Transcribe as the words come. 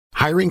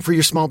Hiring for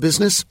your small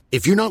business?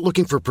 If you're not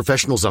looking for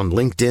professionals on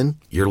LinkedIn,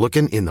 you're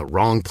looking in the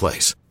wrong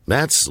place.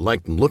 That's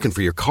like looking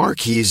for your car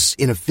keys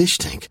in a fish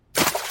tank.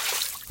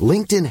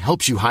 LinkedIn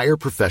helps you hire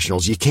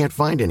professionals you can't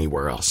find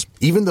anywhere else,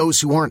 even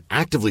those who aren't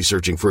actively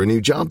searching for a new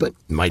job but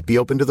might be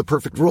open to the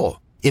perfect role.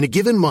 In a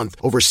given month,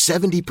 over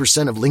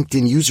 70% of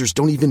LinkedIn users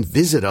don't even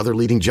visit other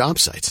leading job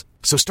sites.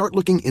 So start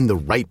looking in the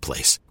right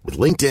place. With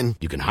LinkedIn,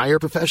 you can hire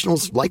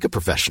professionals like a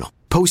professional.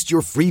 Post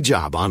your free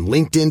job on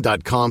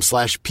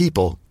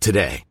linkedin.com/people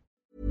today.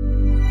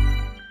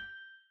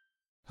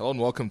 Hello and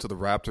welcome to the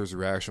Raptors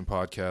Reaction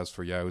Podcast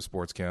for Yahoo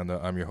Sports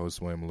Canada. I'm your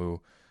host, William Liu.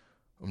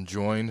 I'm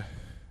joined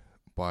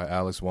by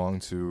Alex Wong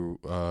to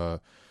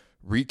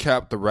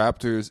recap the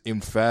Raptors'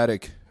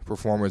 emphatic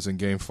performance in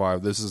Game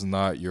 5. This is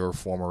not your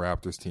former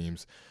Raptors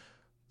teams.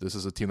 This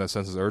is a team that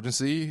senses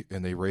urgency,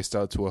 and they raced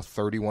out to a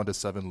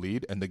 31-7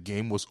 lead, and the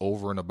game was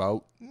over in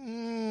about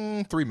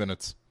 3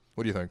 minutes.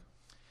 What do you think?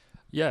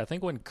 Yeah, I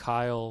think when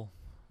Kyle,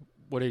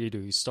 what did he do?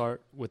 He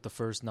start with the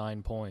first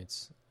 9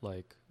 points.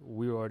 Like,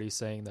 we were already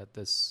saying that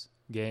this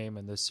game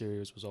and this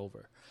series was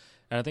over.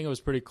 And I think it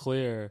was pretty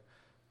clear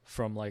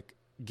from, like,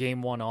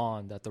 Game 1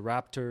 on that the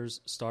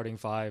Raptors' starting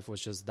five was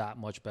just that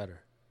much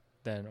better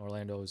than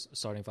Orlando's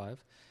starting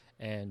five.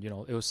 And, you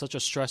know, it was such a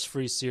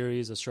stress-free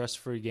series, a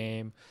stress-free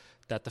game,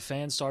 that the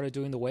fans started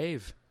doing the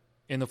wave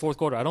in the fourth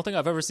quarter. I don't think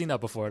I've ever seen that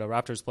before at a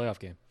Raptors playoff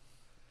game.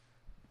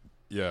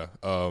 Yeah.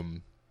 I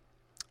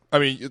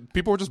mean,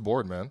 people were just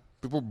bored, man.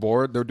 People were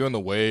bored. They were doing the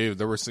wave.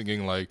 They were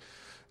singing, like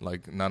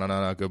na na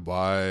na na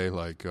goodbye.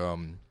 Like,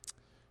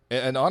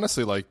 and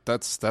honestly, like,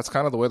 that's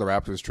kind of the way the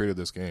Raptors treated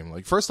this game.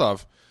 Like, first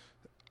off,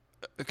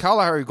 Kyle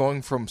Lowry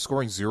going from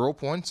scoring 0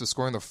 points to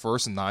scoring the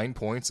first 9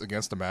 points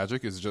against the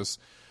Magic is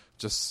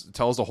just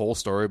tells the whole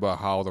story about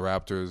how the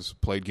Raptors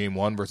played Game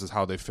 1 versus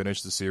how they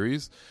finished the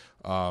series.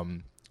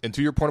 And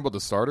to your point about the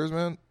starters,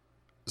 man,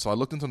 so I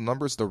looked into the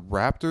numbers. The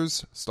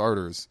Raptors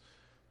starters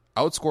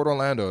outscored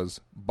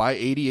Orlando's by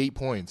 88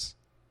 points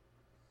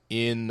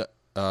in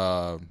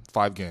 5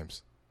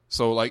 games.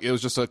 So, like, it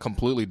was just a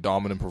completely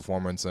dominant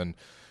performance. And,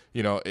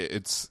 you know,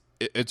 it's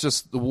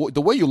just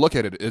the way you look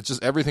at it, it's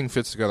just everything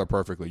fits together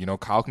perfectly. You know,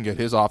 Kyle can get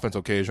his offense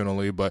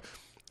occasionally, but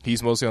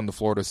he's mostly on the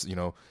floor to, you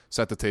know,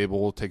 set the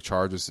table, take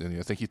charges. And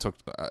I think he took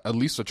at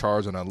least a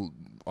charge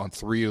on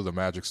 3 of the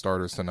Magic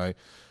starters tonight.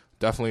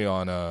 Definitely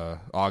on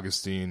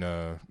Augustine,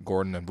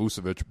 Gordon, and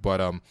Vucevic.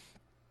 But,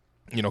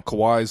 you know,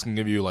 Kawhi's going to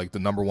give you, like, the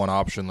number 1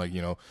 option. Like,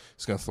 you know,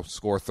 he's going to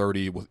score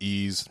 30 with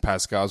ease.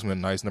 Pascal's going to be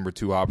a nice number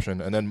 2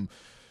 option. And then,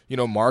 you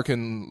know, Mark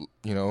and,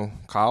 you know,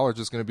 Kyle are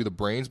just going to be the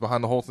brains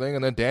behind the whole thing.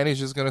 And then Danny's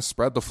just going to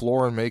spread the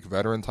floor and make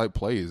veteran-type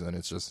plays. And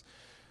it's just,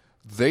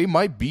 they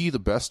might be the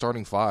best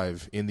starting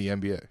 5 in the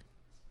NBA.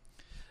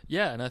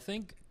 Yeah, and I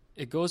think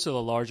it goes to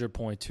the larger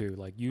point, too.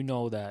 Like, you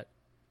know that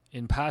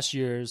in past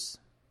years,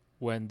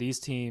 when these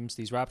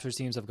Raptors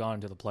teams have gone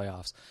into the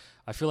playoffs,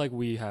 I feel like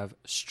we have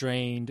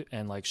strained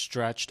and, like,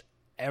 stretched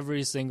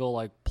every single,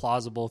 like,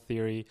 plausible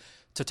theory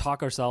to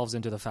talk ourselves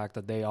into the fact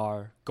that they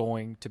are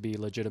going to be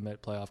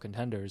legitimate playoff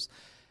contenders.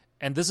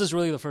 And this is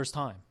really the first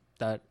time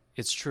that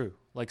it's true.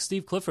 Like,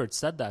 Steve Clifford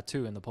said that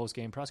too in the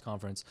post-game press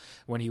conference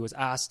when he was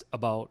asked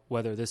about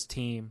whether this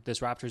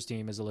Raptors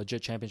team is a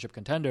legit championship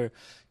contender.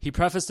 He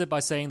prefaced it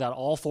by saying that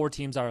all 4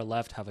 teams that are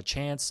left have a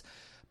chance.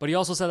 But he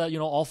also said that, you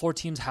know, all 4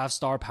 teams have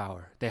star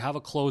power. They have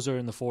a closer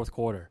in the fourth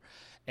quarter.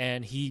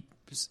 And he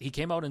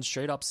came out and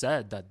straight up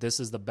said that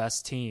this is the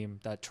best team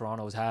that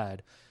Toronto's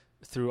had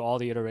through all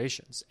the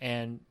iterations.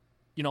 And,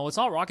 you know, it's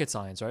not rocket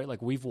science, right?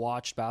 Like, we've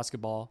watched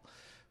basketball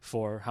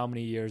for how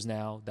many years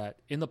now that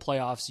in the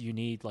playoffs you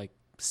need, like,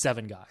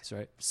 7 guys,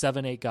 right?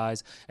 7, 8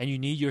 guys. And you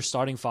need your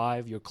starting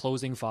 5, your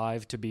closing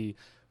 5 to be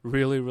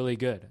really, really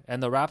good.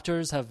 And the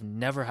Raptors have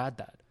never had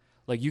that.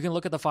 Like, you can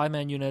look at the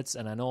 5-man units,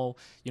 and I know,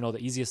 you know,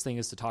 the easiest thing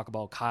is to talk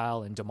about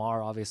Kyle and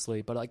DeMar,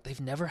 obviously, but, like, they've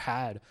never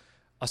had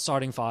a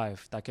starting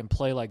 5 that can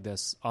play like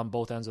this on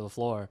both ends of the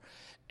floor.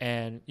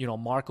 And, you know,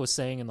 Mark was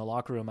saying in the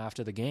locker room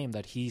after the game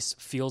that he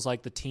feels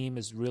like the team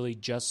is really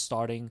just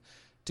starting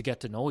to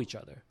get to know each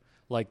other.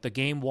 Like, the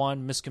Game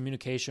 1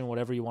 miscommunication,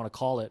 whatever you want to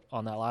call it,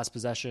 on that last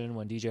possession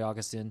when DJ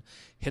Augustin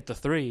hit the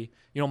 3,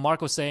 you know,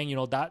 Mark was saying, you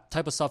know, that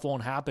type of stuff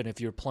won't happen if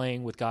you're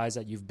playing with guys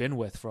that you've been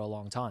with for a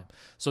long time.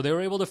 So they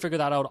were able to figure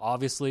that out,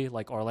 obviously.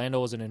 Like,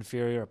 Orlando was an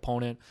inferior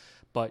opponent.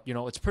 But, you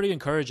know, it's pretty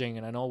encouraging,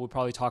 and I know we'll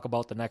probably talk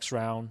about the next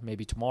round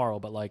maybe tomorrow,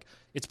 but, like,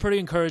 it's pretty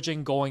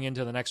encouraging going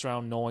into the next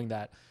round knowing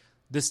that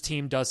this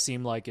team does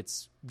seem like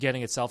it's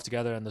getting itself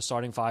together, and the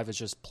starting 5 is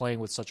just playing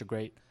with such a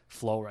great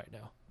flow right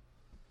now.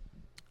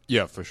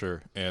 Yeah, for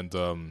sure. And,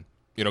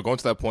 you know, going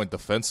to that point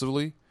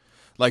defensively,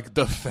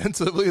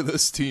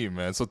 this team,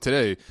 man. So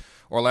today,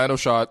 Orlando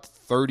shot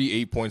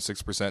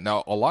 38.6%.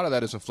 Now, a lot of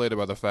that is inflated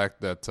by the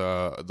fact that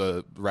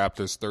the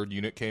Raptors' third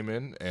unit came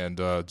in and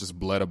just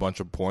bled a bunch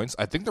of points.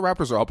 I think the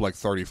Raptors are up like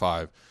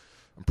 35.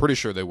 I'm pretty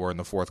sure they were in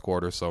the fourth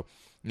quarter. So,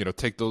 you know,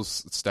 take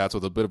those stats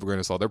with a bit of a grain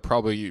of salt. They're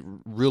probably,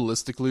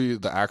 realistically,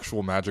 the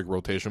actual Magic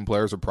rotation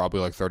players are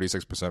probably like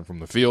 36% from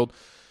the field.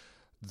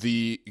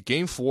 The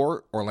Game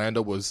 4,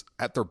 Orlando was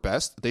at their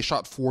best. They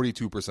shot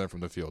 42%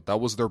 from the field. That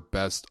was their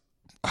best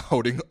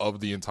outing of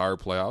the entire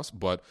playoffs.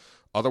 But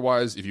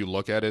otherwise, if you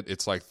look at it,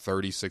 it's like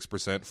 36%,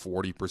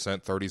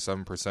 40%,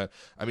 37%.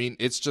 I mean,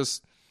 it's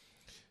just,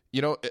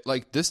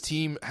 like this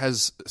team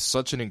has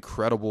such an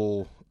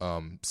incredible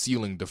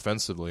ceiling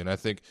defensively. And I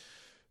think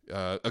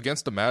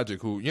against the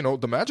Magic, who,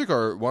 the Magic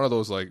are one of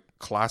those like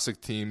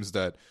classic teams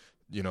that,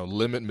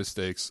 limit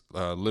mistakes,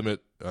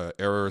 limit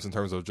errors in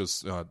terms of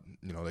just,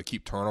 they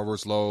keep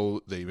turnovers low.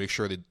 They make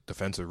sure they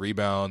defensive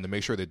rebound. They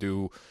make sure they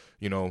do,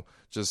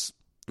 just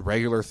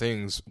regular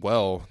things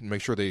well.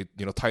 Make sure they,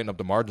 tighten up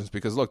the margins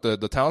because, look, the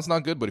talent's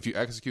not good, but if you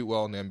execute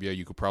well in the NBA,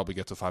 you could probably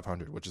get to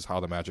 500, which is how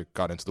the Magic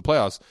got into the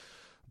playoffs.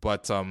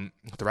 But the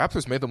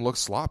Raptors made them look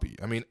sloppy.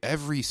 I mean,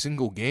 every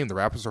single game, the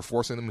Raptors are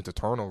forcing them into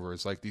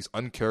turnovers, like these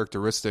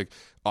uncharacteristic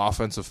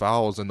offensive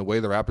fouls and the way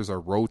the Raptors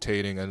are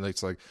rotating and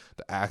it's like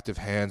the active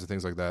hands and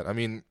things like that. I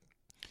mean,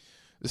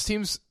 this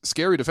team's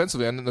scary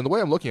defensively. And the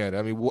way I'm looking at it,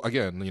 I mean,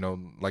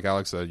 again, like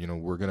Alex said,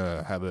 we're going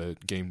to have a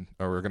game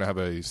or we're going to have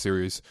a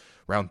series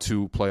round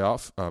 2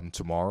 playoff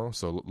tomorrow.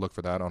 So look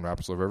for that on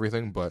Raptors Love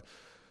Everything. But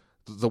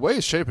the way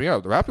it's shaping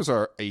up, the Raptors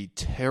are a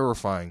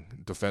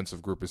terrifying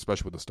defensive group,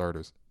 especially with the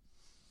starters.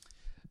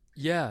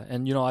 Yeah,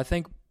 and I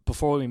think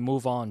before we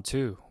move on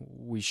too,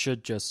 we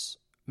should just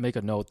make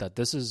a note that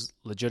this is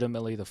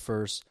legitimately the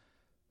first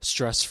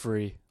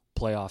stress-free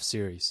playoff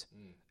series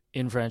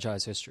in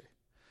franchise history.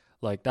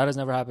 Like, that has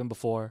never happened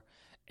before.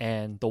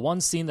 And the one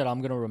scene that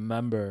I'm going to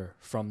remember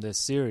from this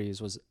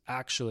series was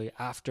actually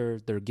after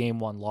their Game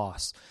 1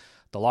 loss.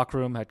 The locker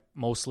room had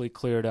mostly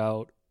cleared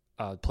out.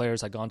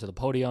 Players had gone to the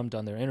podium,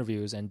 done their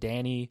interviews, and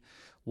Danny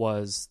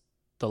was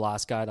the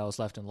last guy that was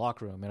left in the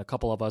locker room. And a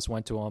couple of us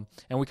went to him,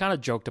 and we kind of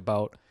joked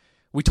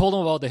we told him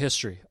about the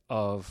history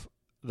of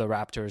the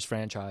Raptors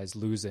franchise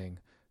losing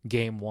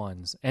Game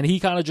 1s. And he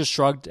kind of just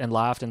shrugged and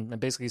laughed and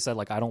basically said,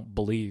 like, I don't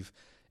believe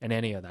in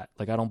any of that.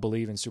 Like, I don't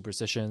believe in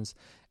superstitions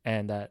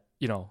and that,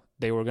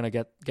 they were going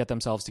to get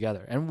themselves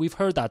together. And we've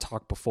heard that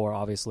talk before,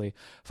 obviously,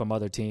 from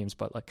other teams.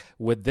 But, like,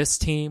 with this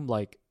team,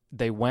 like,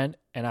 they went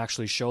and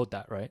actually showed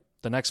that, right?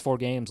 The next 4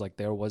 games, like,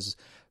 there was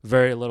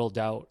very little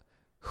doubt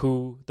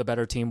who the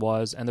better team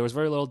was, and there was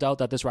very little doubt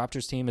that this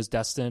Raptors team is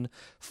destined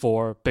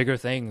for bigger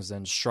things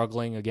than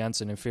struggling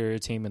against an inferior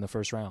team in the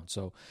first round.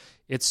 So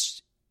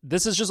this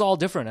is just all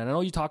different. And I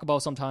know you talk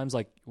about sometimes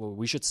like, well,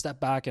 we should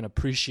step back and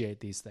appreciate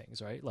these things,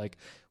 right? Like,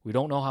 we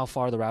don't know how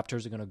far the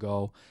Raptors are going to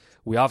go.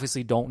 We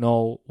obviously don't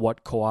know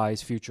what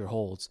Kawhi's future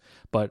holds,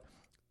 but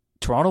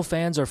Toronto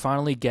fans are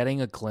finally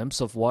getting a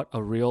glimpse of what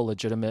a real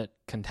legitimate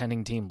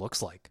contending team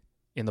looks like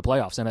in the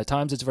playoffs. And at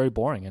times it's very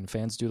boring and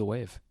fans do the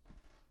wave.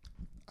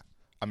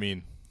 I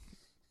mean,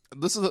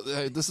 this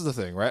is the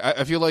thing, right?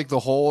 I feel like the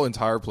whole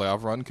entire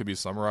playoff run could be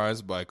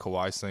summarized by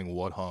Kawhi saying,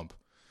 "What hump?"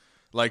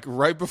 Like,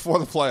 right before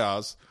the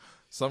playoffs,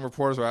 some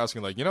reporters were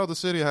asking, like, the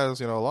city has,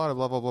 a lot of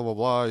blah, blah, blah, blah,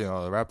 blah.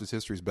 The Raptors'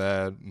 history's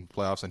bad in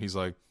playoffs. And he's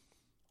like,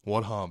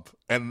 "What hump?"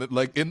 And,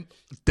 like, in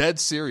dead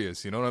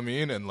serious, you know what I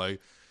mean? And, like,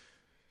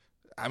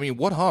 I mean,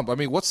 what hump? I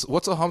mean,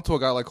 what's a hump to a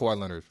guy like Kawhi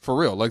Leonard? For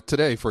real. Like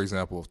today, for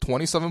example,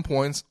 27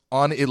 points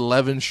on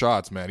 11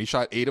 shots, man. He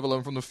shot 8 of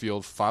 11 from the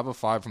field, 5 of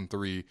 5 from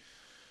 3.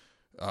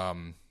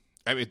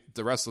 I mean,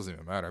 the rest doesn't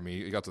even matter. I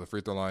mean, he got to the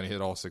free throw line, he hit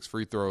all 6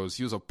 free throws.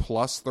 He was a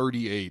plus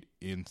 38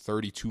 in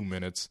 32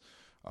 minutes.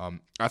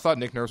 I thought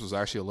Nick Nurse was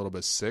actually a little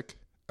bit sick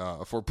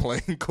for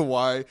playing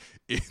Kawhi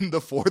in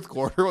the fourth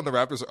quarter when the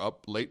Raptors are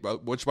up late,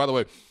 which, by the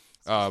way,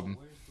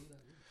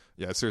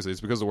 yeah, seriously, it's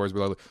because the Warriors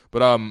blew out.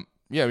 But,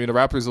 yeah, I mean, the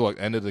Raptors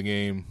ended the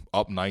game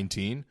up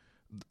 19.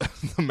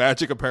 The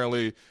Magic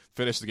apparently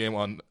finished the game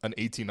on an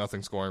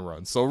 18-0 scoring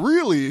run. So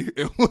really,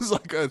 it was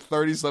like a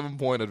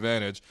 37-point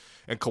advantage,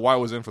 and Kawhi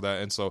was in for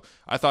that. And so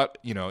I thought,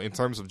 in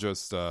terms of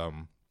just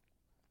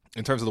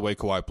in terms of the way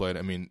Kawhi played,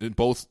 I mean,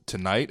 both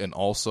tonight and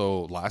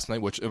also last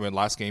night,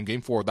 last game,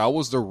 Game 4, that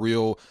was the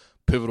real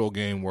pivotal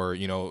game where,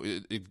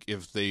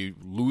 if they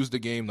lose the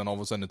game, then all of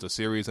a sudden it's a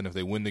series, and if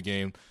they win the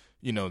game,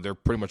 they're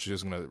pretty much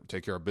just going to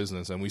take care of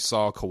business. And we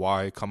saw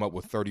Kawhi come up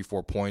with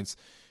 34 points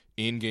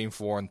in Game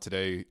 4 and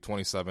today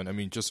 27. I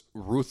mean, just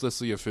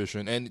ruthlessly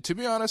efficient. And to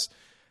be honest,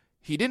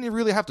 he didn't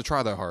really have to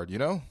try that hard,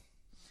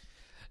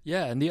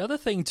 Yeah, and the other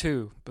thing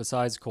too,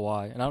 besides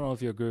Kawhi, and I don't know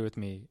if you agree with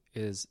me,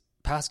 is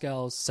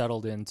Pascal's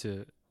settled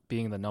into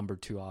being the number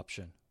 2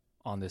 option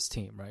on this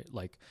team, right?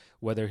 Like,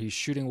 whether he's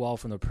shooting well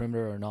from the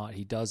perimeter or not,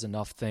 he does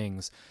enough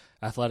things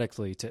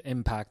athletically to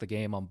impact the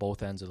game on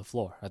both ends of the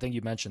floor. I think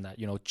you mentioned that,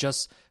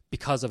 just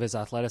because of his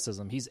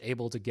athleticism, he's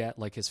able to get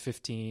like his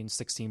 15,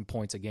 16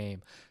 points a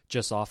game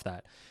just off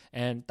that.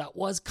 And that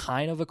was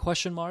kind of a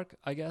question mark,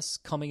 I guess,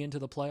 coming into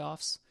the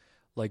playoffs.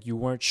 Like, you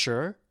weren't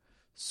sure.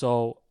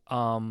 So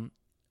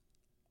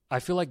I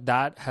feel like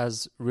that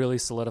has really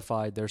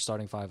solidified their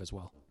starting 5 as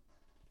well.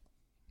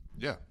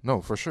 Yeah,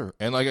 no, for sure.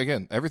 And, like,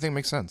 again, everything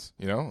makes sense,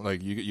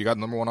 Like, you got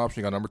number 1 option,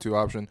 you got number 2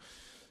 option.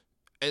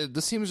 And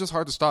this team is just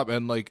hard to stop.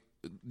 And, like,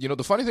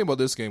 the funny thing about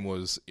this game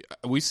was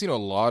we've seen a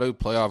lot of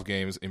playoff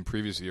games in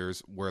previous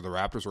years where the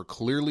Raptors were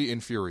clearly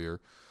inferior.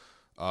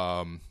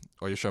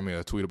 You showed me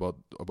a tweet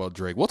about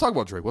Drake. We'll talk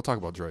about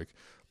Drake.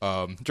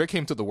 Drake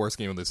came to the worst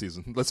game of the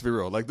season. Let's be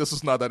real. Like, this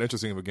is not that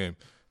interesting of a game.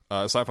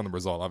 Aside from the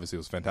result, obviously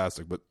it was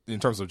fantastic, but in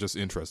terms of just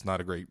interest,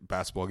 not a great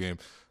basketball game.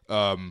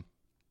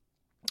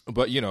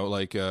 But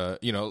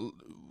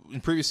in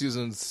previous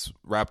seasons,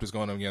 Raptors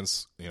going up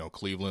against,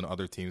 Cleveland,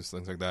 other teams,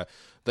 things like that,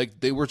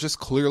 like, they were just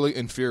clearly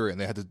inferior, and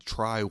they had to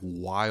try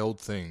wild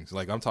things.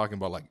 Like, I'm talking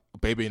about, like,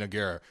 Bebe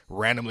Nogueira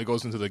randomly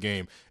goes into the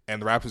game,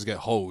 and the Raptors get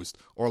hosed.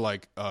 Or,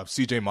 like,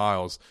 CJ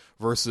Miles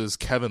versus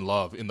Kevin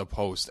Love in the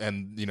post,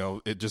 and,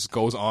 it just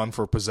goes on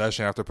for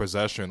possession after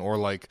possession. Or,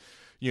 like,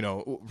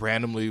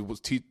 randomly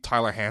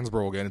Tyler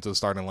Hansbrough will get into the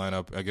starting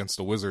lineup against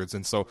the Wizards.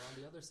 And so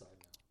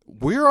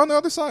we're on the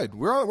other side.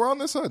 We're on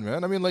this side,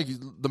 man. I mean, like,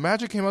 the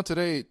Magic came out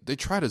today. They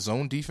tried a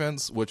zone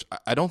defense, which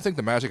I don't think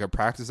the Magic have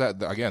practiced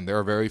that. Again, they're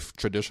a very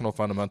traditional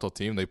fundamental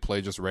team. They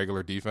play just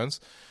regular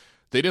defense.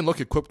 They didn't look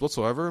equipped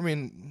whatsoever. I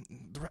mean,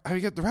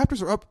 the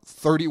Raptors are up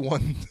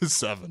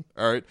 31-7.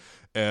 All right,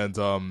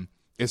 and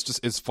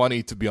it's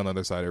funny to be on the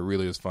other side. It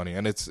really is funny,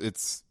 and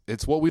it's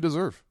what we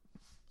deserve.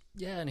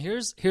 Yeah, and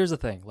here's the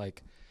thing.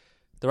 Like,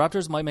 the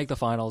Raptors might make the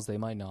finals, they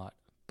might not.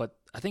 But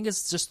I think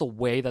it's just the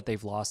way that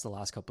they've lost the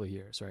last couple of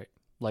years, right?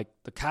 Like,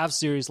 the Cavs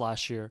series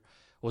last year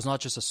was not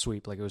just a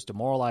sweep. Like, it was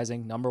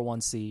demoralizing, number 1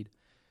 seed.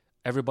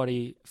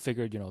 Everybody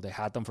figured, they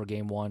had them for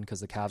game 1 because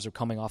the Cavs are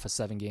coming off a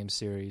 7-game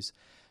series.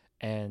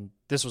 And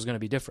this was going to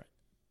be different.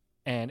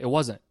 And it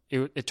wasn't.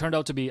 It turned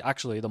out to be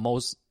actually the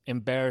most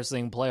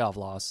embarrassing playoff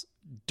loss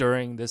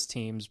during this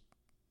team's,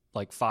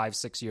 like,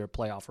 5-6 year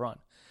playoff run.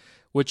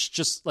 Which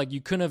just, like, you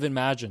couldn't have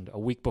imagined a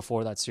week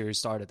before that series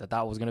started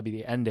that was going to be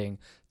the ending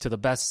to the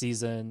best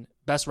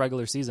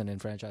regular season in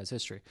franchise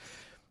history.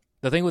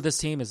 The thing with this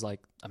team is,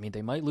 like, I mean,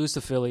 they might lose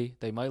to Philly.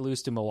 They might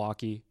lose to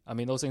Milwaukee. I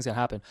mean, those things can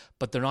happen.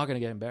 But they're not going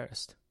to get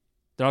embarrassed.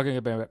 They're not going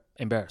to get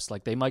embarrassed.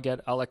 Like, they might get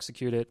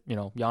out-executed.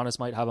 Giannis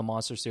might have a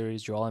monster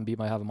series. Joel Embiid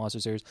might have a monster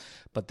series.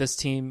 But this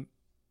team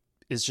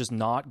is just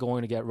not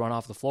going to get run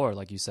off the floor,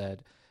 like you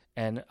said.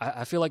 And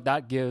I feel like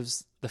that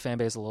gives the fan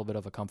base a little bit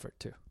of a comfort,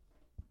 too.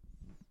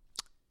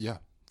 Yeah,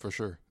 for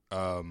sure.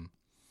 The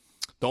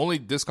only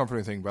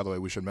discomforting thing, by the way,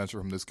 we should mention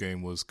from this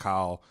game was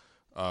Kyle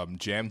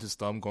jammed his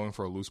thumb going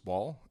for a loose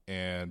ball.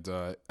 And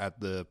at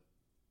the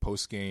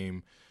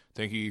post-game, I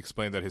think he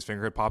explained that his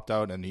finger had popped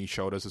out, and he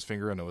showed us his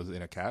finger, and it was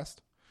in a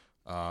cast.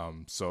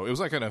 So it was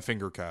like in a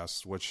finger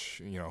cast,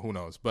 which, who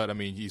knows. But, I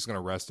mean, he's going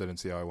to rest it and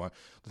see how he went.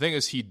 The thing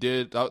is,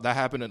 that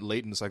happened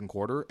late in the second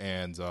quarter,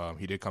 and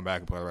he did come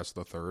back and play the rest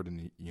of the third,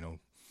 and,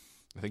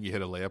 I think he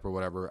hit a layup or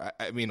whatever.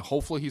 I mean,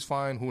 hopefully he's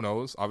fine. Who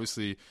knows?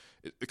 Obviously,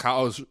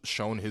 Kyle has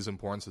shown his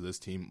importance to this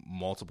team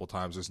multiple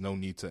times. There's no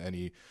need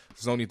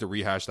to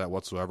rehash that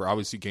whatsoever.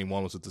 Obviously, game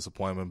 1 was a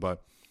disappointment,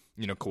 but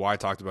Kawhi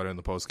talked about it in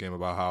the post game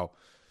about how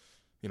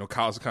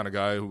Kyle's the kind of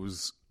guy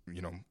who's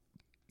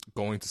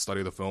going to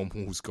study the film,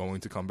 who's going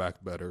to come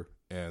back better,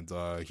 and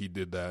he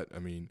did that. I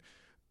mean,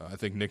 I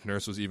think Nick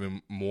Nurse was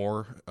even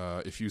more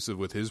effusive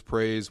with his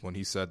praise when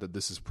he said that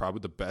this is probably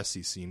the best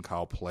he's seen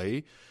Kyle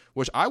play,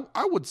 which I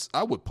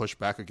would push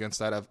back against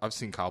that. I've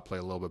seen Kyle play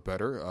a little bit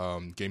better.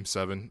 Game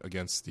 7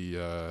 against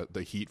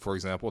the Heat, for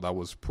example, that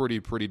was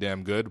pretty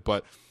damn good.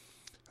 But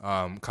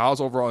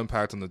Kyle's overall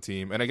impact on the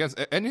team, and against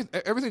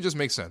everything just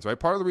makes sense, right?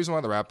 Part of the reason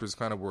why the Raptors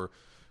kind of were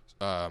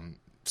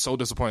so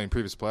disappointing in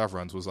previous playoff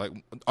runs was, like,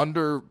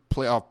 under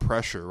playoff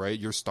pressure, right?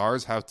 Your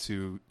stars have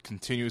to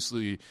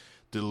continuously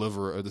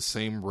deliver at the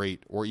same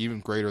rate or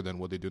even greater than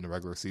what they do in the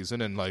regular season.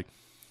 And, like,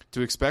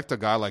 to expect a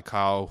guy like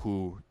Kyle,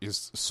 who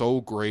is so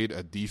great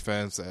at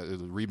defense, at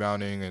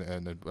rebounding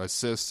and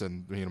assists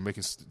and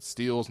making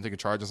steals and taking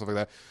charges and stuff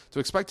like that, to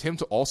expect him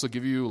to also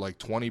give you like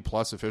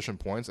 20+ efficient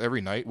points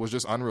every night was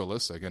just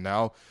unrealistic. And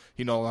now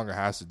he no longer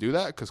has to do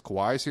that because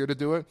Kawhi is here to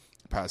do it.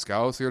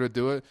 Pascal is here to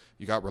do it.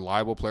 You got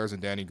reliable players in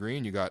Danny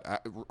Green. You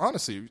got,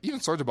 honestly, even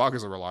Serge Ibaka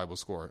is a reliable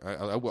scorer.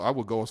 I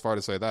would go as far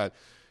to say that.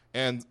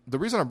 And the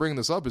reason I'm bringing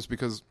this up is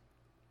because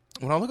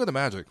when I look at the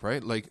Magic,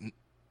 right, like,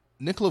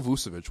 Nikola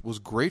Vucevic was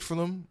great for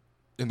them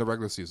in the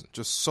regular season.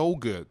 Just so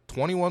good.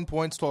 21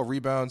 points, 12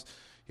 rebounds.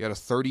 He had a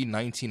 30,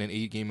 19, and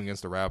 8 game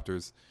against the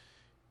Raptors.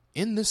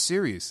 In this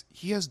series,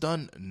 he has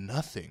done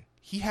nothing.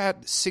 He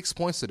had 6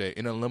 points today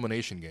in an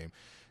elimination game.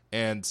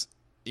 And,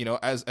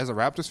 as a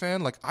Raptors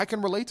fan, like, I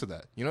can relate to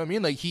that. You know what I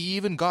mean? Like, he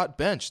even got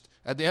benched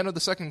at the end of the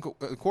second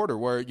quarter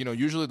where,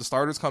 usually the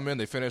starters come in,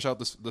 they finish out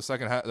the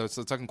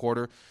second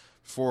quarter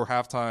for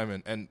halftime,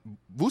 and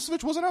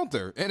Vucevic wasn't out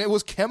there. And it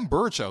was Khem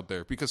Birch out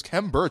there because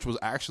Khem Birch was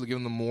actually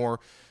giving them more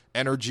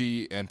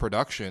energy and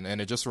production.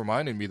 And it just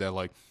reminded me that,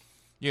 like,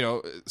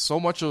 so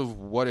much of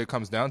what it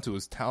comes down to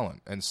is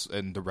talent. And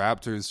the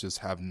Raptors just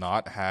have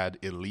not had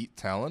elite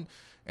talent.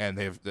 And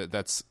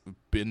that's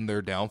been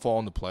their downfall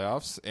in the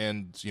playoffs.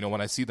 And,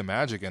 when I see the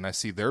Magic and I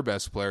see their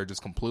best player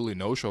just completely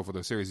no-show for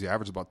the series, he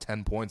averaged about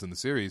 10 points in the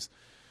series.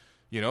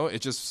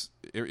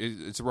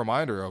 It's a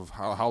reminder of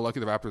how lucky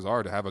the Raptors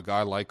are to have a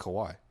guy like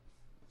Kawhi.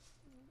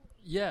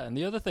 Yeah, and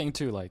the other thing,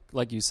 too,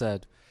 like you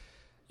said,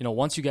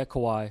 once you get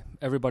Kawhi,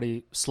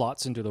 everybody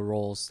slots into the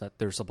roles that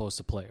they're supposed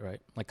to play,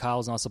 right? Like,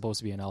 Kyle's not supposed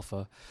to be an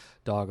alpha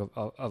dog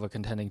of a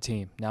contending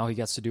team. Now he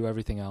gets to do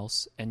everything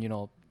else. And,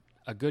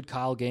 a good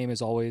Kyle game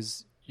is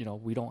always,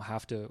 we don't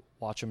have to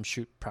watch him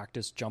shoot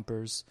practice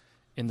jumpers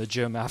in the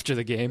gym after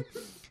the game.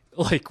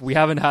 Like, we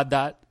haven't had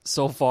that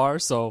so far.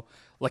 So,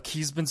 like,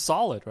 he's been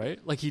solid, right?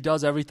 Like, he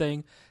does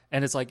everything.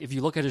 And it's like, if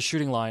you look at his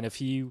shooting line, if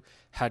he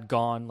had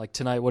gone, like,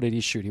 tonight, what did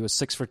he shoot? He was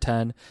 6 for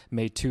 10,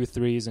 made 2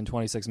 threes in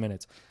 26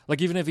 minutes.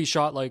 Like, even if he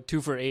shot, like,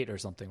 2 for 8 or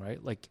something,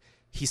 right? Like,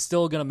 he's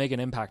still going to make an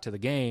impact to the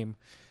game.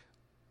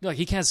 Like,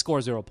 he can't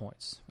score 0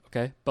 points,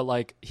 okay? But,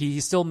 like,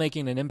 he's still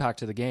making an impact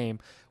to the game,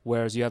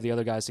 whereas you have the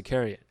other guys to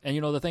carry it. And,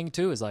 the thing,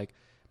 too, is, like,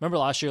 remember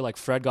last year, like,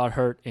 Fred got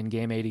hurt in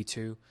game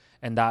 82,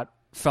 and that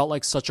felt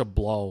like such a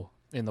blow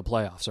in the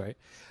playoffs, right?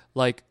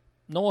 Like,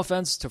 no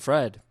offense to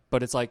Fred,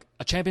 but it's like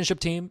a championship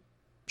team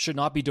should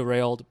not be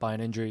derailed by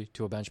an injury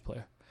to a bench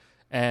player.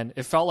 And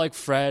it felt like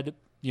Fred,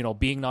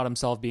 being not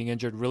himself, being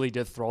injured, really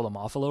did throw them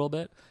off a little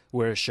bit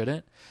where it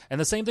shouldn't. And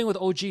the same thing with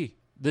OG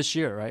this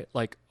year, right?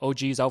 Like,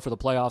 OG's out for the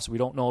playoffs. We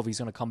don't know if he's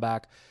going to come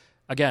back.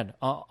 Again,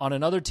 on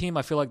another team,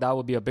 I feel like that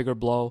would be a bigger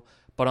blow.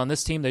 But on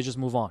this team, they just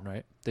move on,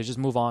 right? They just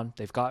move on.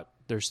 They've got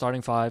their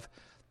starting 5.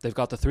 They've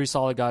got the 3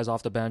 solid guys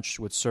off the bench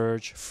with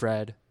Serge,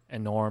 Fred,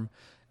 and Norm.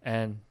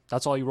 And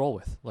that's all you roll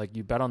with. Like,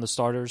 you bet on the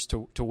starters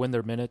to win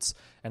their minutes.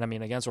 And, I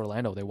mean, against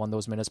Orlando, they won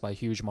those minutes by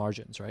huge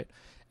margins, right?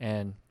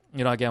 And,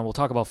 again, we'll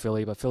talk about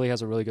Philly, but Philly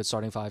has a really good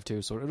starting 5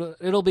 too. So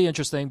it'll be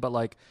interesting. But,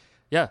 like,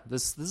 yeah,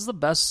 this is the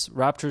best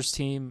Raptors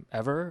team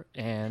ever.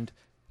 And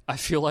I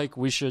feel like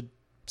we should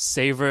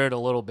savor it a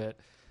little bit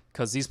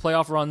because these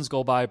playoff runs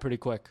go by pretty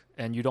quick.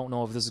 And you don't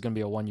know if this is going to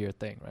be a one-year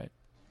thing, right?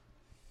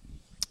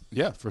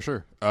 Yeah, for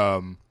sure.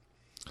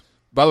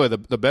 By the way,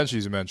 the bench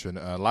you mentioned,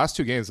 last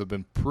 2 games have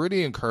been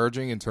pretty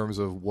encouraging in terms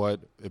of what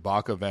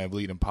Ibaka,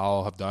 VanVleet, and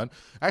Powell have done.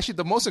 Actually,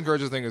 the most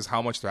encouraging thing is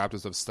how much the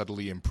Raptors have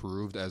steadily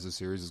improved as the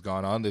series has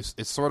gone on.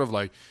 It's sort of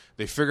like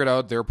they figured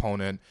out their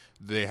opponent.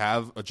 They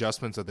have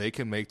adjustments that they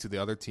can make to the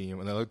other team,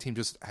 and the other team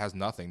just has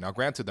nothing. Now,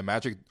 granted, the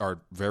Magic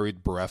are very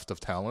bereft of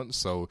talent,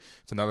 so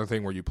it's another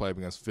thing where you play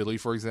against Philly,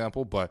 for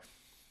example, but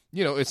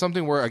it's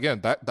something where,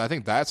 again, I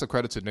think that's a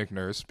credit to Nick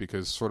Nurse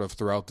because sort of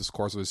throughout this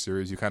course of the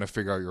series, you kind of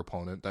figure out your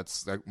opponent.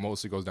 That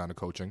mostly goes down to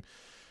coaching.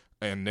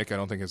 And Nick, I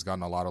don't think, has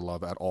gotten a lot of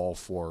love at all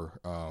for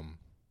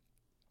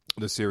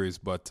the series.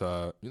 But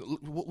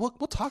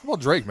we'll talk about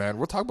Drake, man.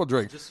 We'll talk about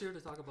Drake. Just here to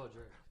talk about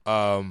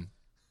Drake.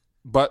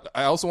 But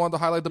I also wanted to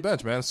highlight the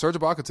bench, man. Serge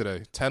Ibaka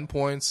today, 10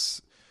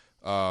 points,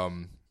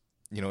 in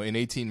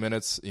 18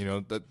 minutes.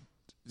 That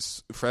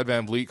Fred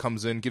VanVleet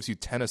comes in, gives you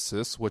 10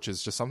 assists, which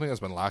is just something that's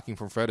been lacking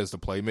from Fred is the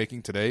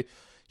playmaking today.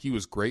 He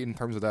was great in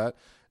terms of that.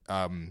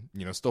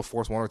 Still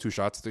forced 1 or 2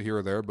 shots to here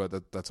or there,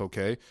 but that's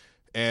okay.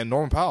 And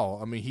Norman Powell,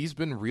 I mean, he's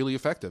been really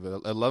effective.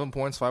 11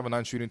 points, 5 of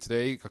 9 shooting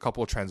today, a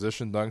couple of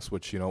transition dunks,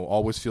 which,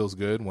 always feels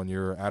good when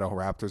you're at a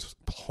Raptors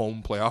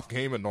home playoff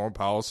game and Norman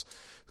Powell's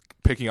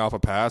picking off a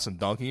pass and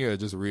dunking it. It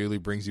just really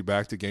brings you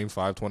back to Game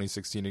 5,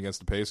 2016 against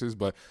the Pacers.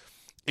 But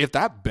if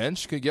that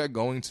bench could get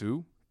going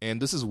too, and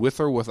this is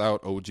with or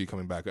without OG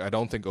coming back. I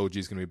don't think OG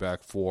is going to be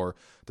back for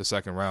the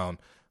second round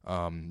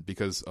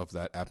because of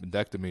that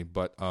appendectomy.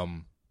 But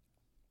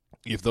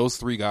if those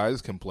 3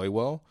 guys can play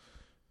well,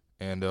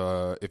 and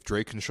if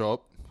Drake can show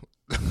up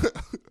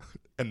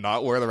and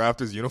not wear the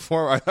Raptors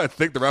uniform, I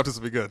think the Raptors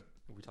will be good.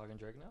 Are we talking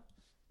Drake now?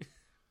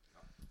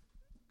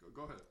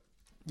 Go ahead.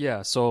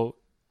 Yeah, so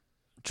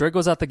Drake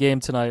was at the game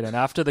tonight, and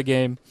after the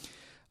game,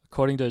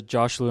 according to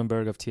Josh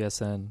Lewenberg of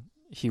TSN,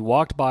 he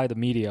walked by the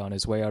media on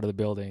his way out of the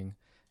building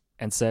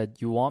and said,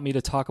 "You want me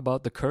to talk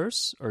about the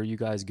curse, or are you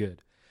guys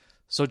good?"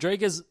 So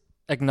Drake is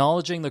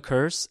acknowledging the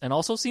curse and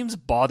also seems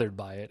bothered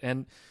by it.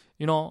 And,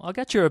 I'll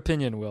get your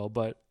opinion, Will,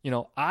 but,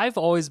 I've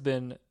always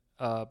been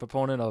a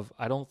proponent of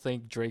I don't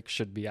think Drake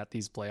should be at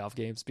these playoff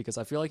games because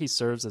I feel like he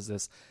serves as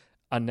this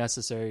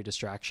unnecessary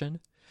distraction.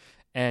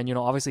 And,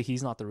 obviously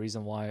he's not the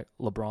reason why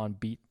LeBron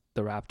beat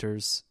the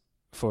Raptors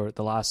for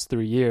the last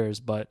 3 years,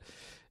 but,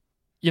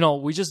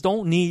 we just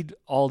don't need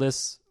all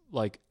this,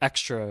 like,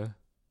 extra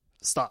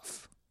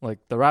stuff. Like,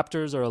 the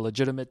Raptors are a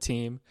legitimate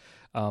team.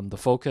 The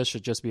focus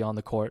should just be on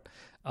the court.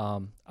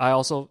 I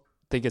also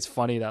think it's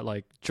funny that,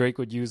 like, Drake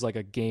would use, like,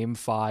 a Game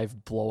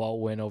 5 blowout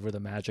win over the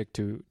Magic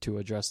to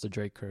address the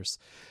Drake curse.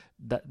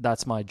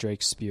 That's my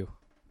Drake spew.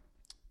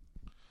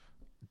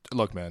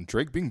 Look, man,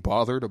 Drake being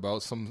bothered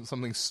about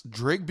something.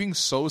 Drake being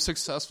so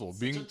successful,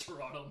 being a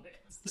Toronto man.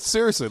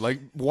 Seriously, like,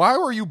 why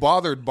were you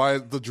bothered by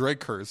the Drake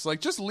curse? Like,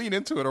 just lean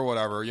into it or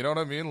whatever. You know what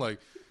I mean? Like,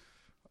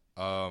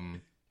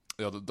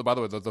 by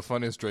the way, the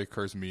funniest Drake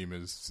curse meme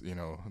is,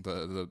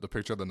 the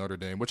picture of the Notre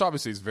Dame, which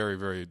obviously is very,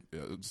 very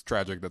it's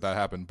tragic that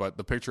happened, but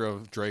the picture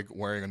of Drake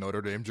wearing a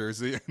Notre Dame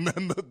jersey, and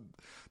then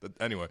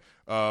anyway,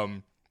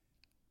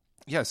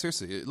 yeah,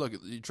 seriously, look,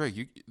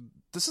 Drake,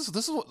 this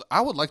is what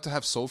I would like to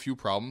have so few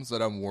problems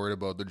that I'm worried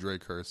about the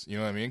Drake curse. You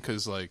know what I mean?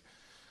 Because, like,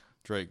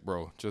 Drake,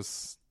 bro,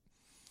 just,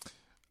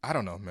 I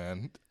don't know,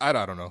 man. I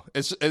don't know.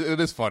 It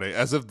is funny,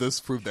 as if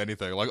this proved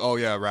anything. Like, oh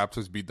yeah,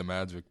 Raptors beat the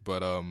Magic,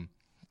 but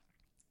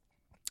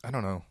I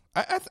don't know.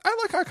 I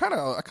kind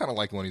of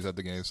like when he's at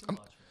the games.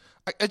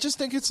 I just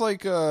think it's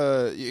like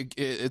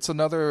it's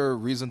another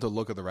reason to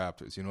look at the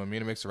Raptors. You know what I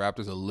mean? It makes the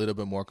Raptors a little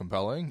bit more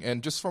compelling.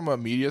 And just from a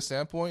media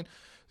standpoint,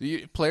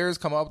 the players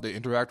come up, they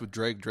interact with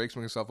Drake. Drake's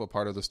making himself a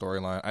part of the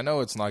storyline. I know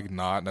it's like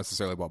not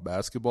necessarily about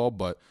basketball,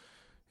 but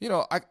you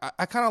know,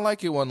 I kind of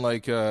like it when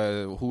like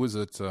who was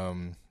it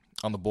on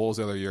the Bulls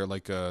the other year?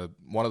 Like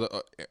one of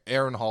the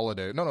Aaron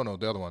Holiday. No,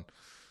 the other one.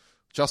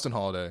 Justin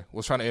Holiday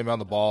was trying to aim on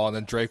the ball, and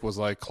then Drake was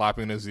like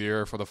clapping in his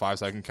ear for the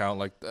 5-second count.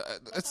 Like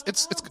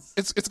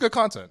it's good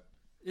content.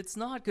 It's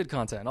not good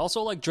content.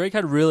 Also, like Drake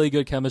had really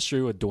good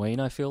chemistry with Dwayne,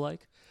 I feel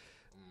like,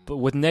 but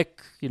with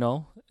Nick, you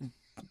know,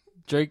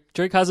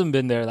 Drake hasn't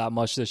been there that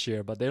much this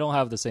year, but they don't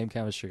have the same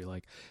chemistry.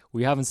 Like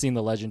we haven't seen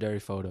the legendary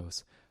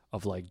photos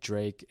of like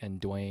Drake and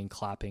Dwayne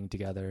clapping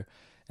together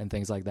and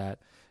things like that.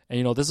 And,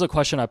 you know, this is a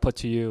question I put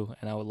to you,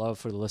 and I would love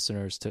for the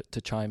listeners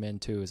to chime in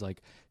too, is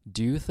like,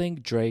 do you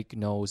think Drake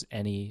knows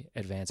any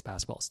advanced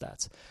basketball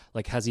stats?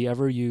 Like, has he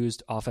ever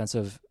used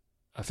offensive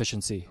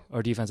efficiency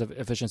or defensive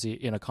efficiency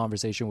in a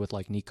conversation with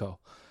like Nico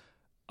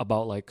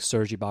about like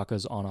Serge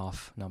Ibaka's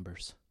on-off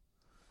numbers?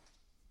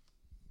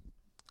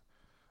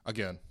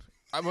 Again,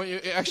 I'm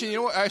actually, you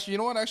know what?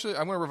 Actually,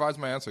 I'm going to revise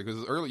my answer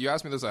because earlier you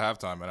asked me this at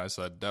halftime, and I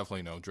said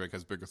definitely no. Drake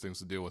has bigger things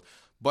to deal with.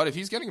 But if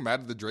he's getting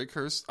mad at the Drake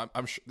curse,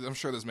 I'm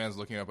sure this man's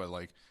looking up at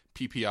like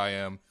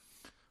PPIM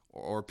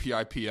or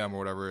PIPM or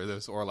whatever it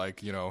is, or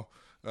like PR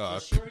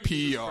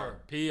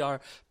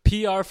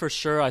for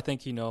sure. I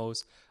think he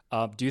knows.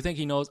 Do you think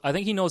he knows? I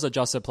think he knows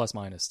adjusted plus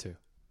minus too.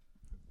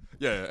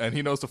 Yeah, and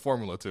he knows the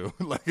formula too.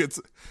 Like it's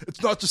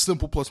not just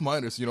simple plus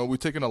minus. You know, we're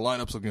taking a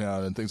lineups looking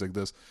at and things like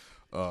this.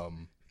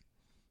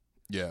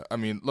 Yeah, I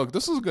mean, look,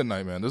 this is a good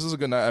night, man. This is a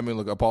good night. I mean,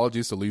 look,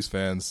 apologies to Leafs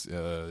fans.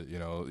 You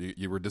know,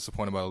 you were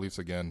disappointed by the Leafs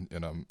again,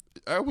 and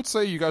I would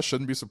say you guys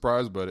shouldn't be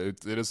surprised, but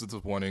it is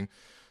disappointing to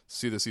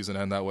see the season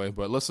end that way.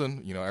 But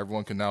listen, you know,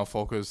 everyone can now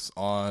focus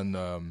on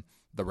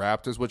the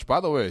Raptors. Which, by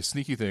the way,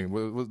 sneaky thing,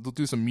 we'll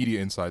do some media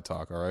inside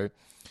talk. All right,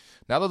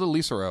 now that the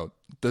Leafs are out,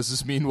 does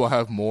this mean we'll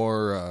have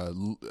more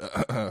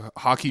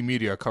hockey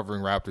media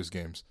covering Raptors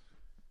games?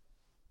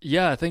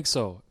 Yeah, I think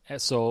so.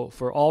 So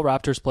for all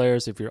Raptors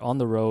players, if you're on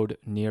the road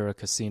near a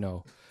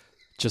casino,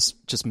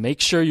 just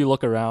make sure you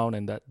look around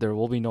and that there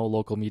will be no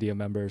local media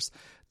members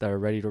that are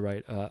ready to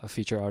write a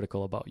feature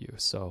article about you.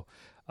 So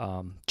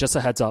just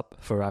a heads up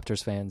for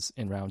Raptors fans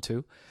in round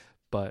two,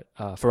 but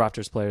for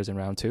Raptors players in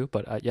round two.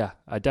 But yeah,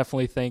 I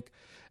definitely think,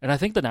 and I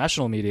think the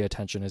national media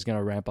attention is going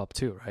to ramp up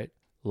too, right?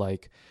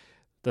 Like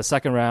the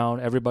second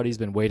round, everybody's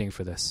been waiting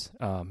for this.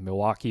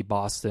 Milwaukee,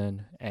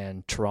 Boston,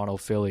 and Toronto,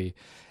 Philly.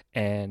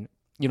 And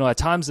you know, at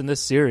times in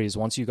this series,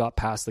 once you got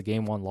past the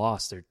game one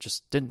loss, there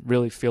just didn't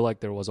really feel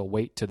like there was a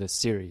weight to this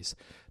series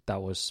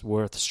that was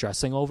worth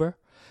stressing over.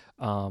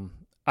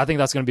 I think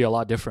that's going to be a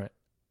lot different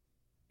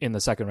in the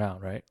second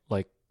round, right?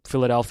 Like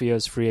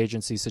Philadelphia's free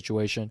agency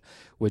situation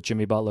with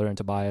Jimmy Butler and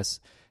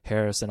Tobias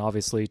Harris, and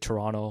obviously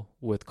Toronto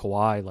with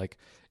Kawhi. Like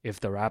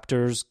if the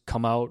Raptors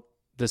come out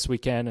this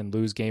weekend and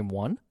lose game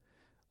one,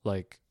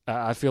 like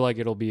I feel like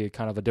it'll be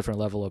kind of a different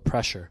level of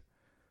pressure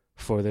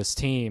for this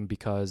team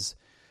because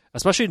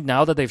especially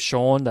now that they've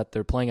shown that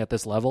they're playing at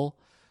this level,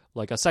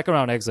 like a second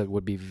round exit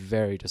would be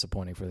very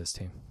disappointing for this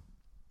team.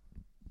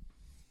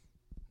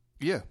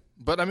 Yeah.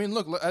 But I mean,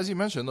 look, as you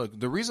mentioned, look,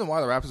 the reason why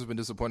the Raptors have been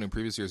disappointing in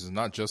previous years is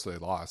not just they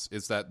lost,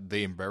 it's that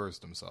they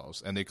embarrassed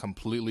themselves and they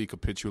completely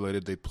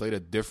capitulated. They played a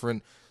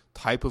different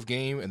type of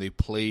game and they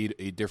played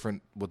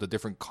with a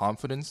different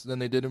confidence than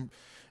they did in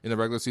the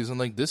regular season.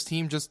 Like this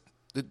team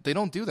they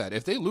don't do that.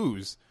 If they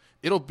lose,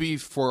 it'll be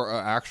for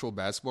an actual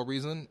basketball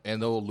reason,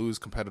 and they'll lose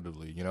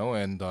competitively, you know.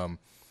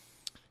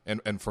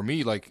 And for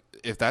me, like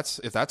if that's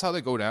how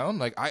they go down,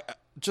 like I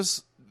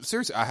just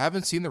seriously, I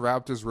haven't seen the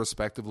Raptors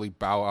respectively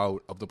bow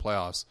out of the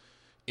playoffs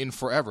in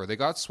forever. They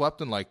got swept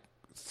in like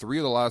 3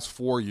 of the last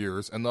 4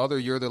 years, and the other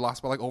year they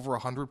lost by like over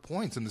 100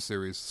 points in the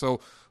series.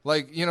 So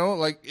like, you know,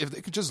 like if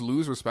they could just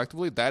lose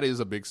respectively, that is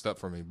a big step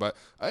for me. But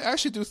I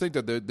actually do think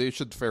that they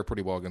should fare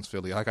pretty well against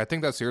Philly. Like I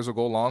think that series will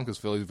go long because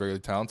Philly's very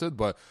talented,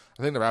 but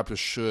I think the Raptors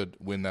should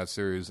win that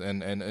series.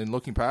 And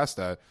looking past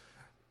that,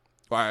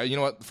 you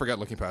know what? Forget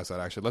looking past that.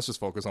 Actually, let's just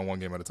focus on one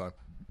game at a time.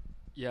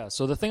 Yeah.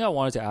 So the thing I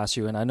wanted to ask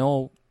you, and I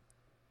know,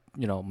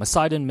 you know,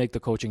 Masai didn't make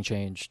the coaching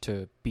change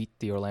to beat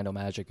the Orlando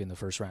Magic in the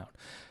first round,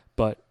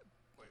 but.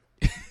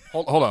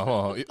 Hold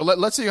on.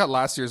 Let's say you got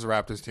last year's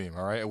Raptors team,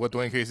 all right, with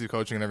Dwayne Casey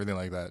coaching and everything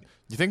like that.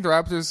 You think the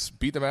Raptors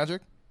beat the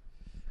Magic?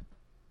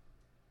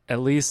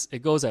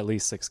 It goes at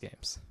least 6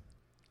 games.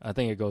 I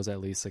think it goes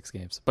at least 6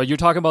 games. But you're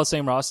talking about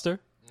same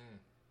roster?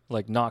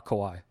 Like not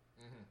Kawhi.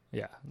 Mm-hmm.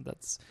 Yeah,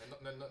 that's...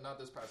 Not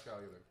this Pascal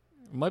either.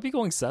 Might be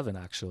going 7,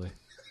 actually.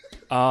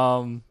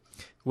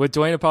 With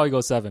Dwayne, it'll probably go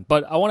 7.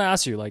 But I want to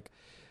ask you, like,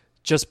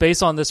 just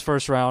based on this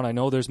first round, I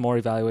know there's more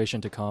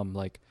evaluation to come,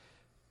 like,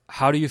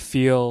 how do you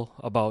feel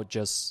about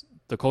just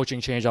the coaching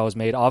change that was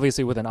made,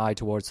 obviously with an eye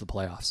towards the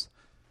playoffs?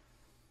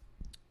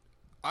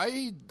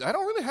 I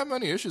don't really have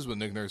many issues with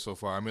Nick Nurse so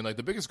far. I mean, like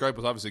the biggest gripe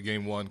was obviously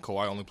game one.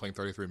 Kawhi only playing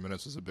 33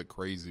 minutes is a bit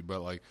crazy,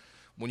 but like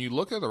when you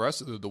look at the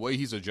rest of the way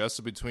he's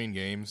adjusted between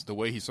games, the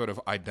way he sort of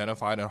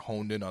identified and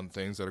honed in on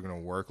things that are going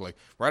to work. Like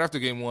right after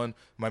game one,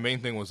 my main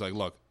thing was like,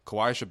 look,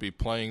 Kawhi should be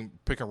playing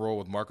pick and roll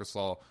with Marc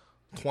Gasol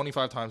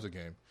 25 times a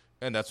game.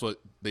 And that's what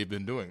they've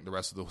been doing the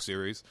rest of the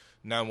series.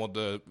 Now, when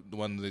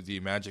the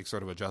Magic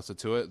sort of adjusted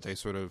to it, they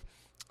sort of,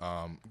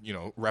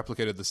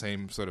 replicated the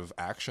same sort of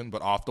action,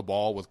 but off the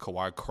ball with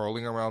Kawhi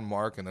curling around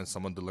Mark and then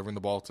someone delivering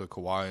the ball to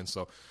Kawhi. And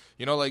so,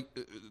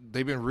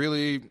 they've been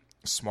really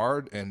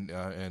smart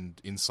and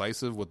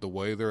incisive with the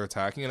way they're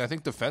attacking. And I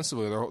think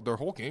defensively, their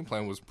whole game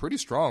plan was pretty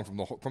strong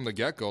from the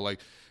get-go. Like,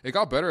 it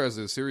got better as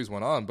the series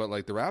went on, but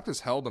like the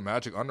Raptors held the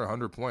Magic under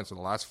 100 points in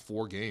the last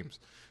 4 games.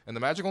 And the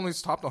Magic only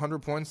topped 100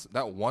 points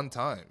that one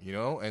time,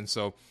 And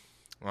so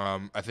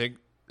I think,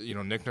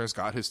 Nick Nurse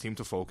got his team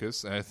to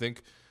focus. And I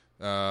think,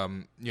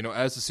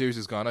 as the series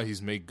has gone on,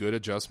 he's made good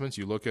adjustments.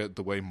 You look at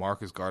the way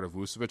Marcus guarded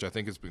Vucevic, I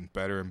think it's been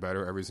better and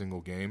better every single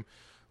game.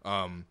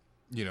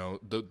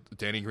 The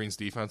Danny Green's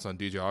defense on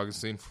DJ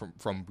Augustine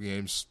from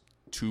games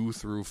 2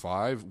 through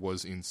 5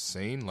 was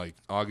insane. Like,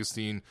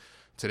 Augustine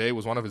today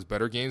was one of his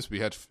better games.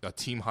 We had a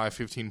team-high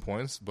 15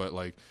 points, but,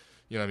 like,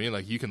 you know what I mean?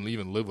 Like, you can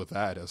even live with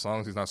that as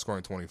long as he's not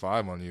scoring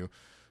 25 on you.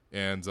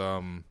 And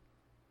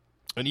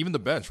even the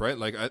bench, right?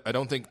 Like, I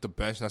don't think the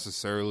bench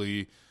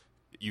necessarily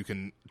you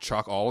can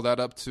chalk all of that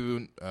up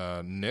to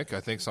Nick.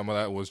 I think some of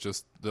that was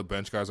just the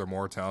bench guys are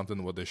more talented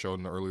than what they showed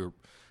in the earlier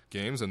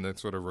games, and they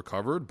sort of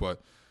recovered.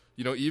 But,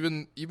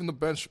 even the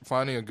bench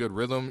finding a good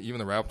rhythm, even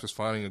the Raptors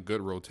finding a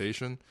good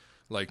rotation,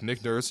 like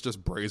Nick Nurse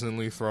just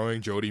brazenly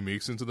throwing Jody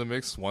Meeks into the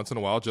mix once in a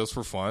while just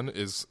for fun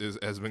has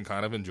been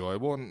kind of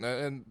enjoyable.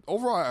 And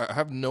overall, I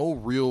have no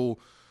real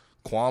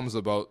qualms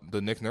about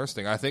the Nick Nurse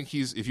thing. I think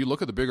if you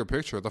look at the bigger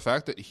picture, the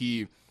fact that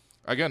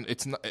again,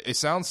 it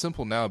sounds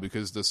simple now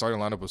because the starting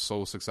lineup was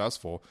so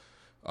successful,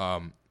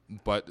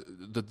 but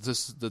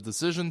the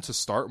decision to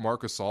start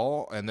Marc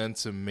Gasol and then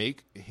to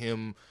make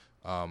him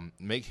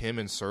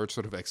and Serge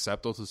sort of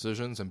accept those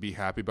decisions and be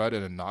happy about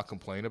it and not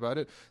complain about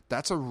it,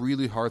 that's a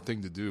really hard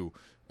thing to do.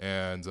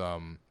 And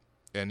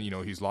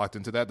he's locked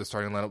into that. The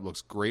starting lineup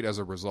looks great as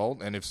a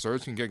result. And if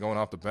Serge can get going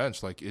off the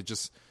bench, like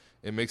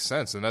it makes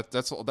sense. And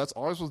that's all you're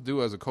supposed to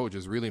do as a coach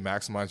is really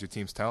maximize your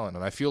team's talent.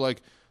 And I feel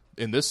like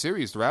in this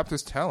series, the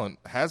Raptors' talent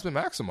has been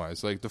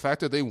maximized. Like the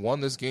fact that they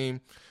won this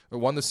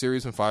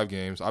series in 5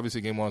 games. Obviously,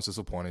 game 1 was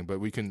disappointing,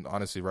 but we can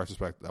honestly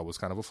retrospect that was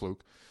kind of a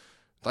fluke.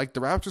 Like,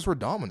 the Raptors were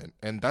dominant,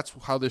 and that's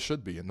how they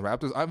should be. And the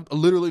Raptors, I've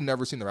literally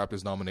never seen the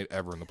Raptors dominate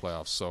ever in the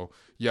playoffs. So,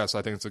 yes,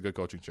 I think it's a good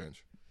coaching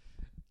change.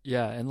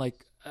 Yeah, and,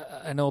 like,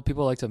 I know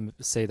people like to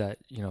say that,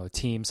 a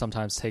team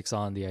sometimes takes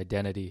on the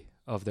identity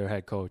of their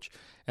head coach.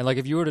 And, like,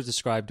 if you were to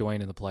describe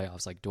Dwayne in the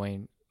playoffs, like,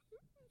 Dwayne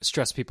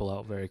stressed people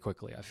out very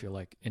quickly, I feel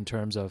like, in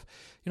terms of,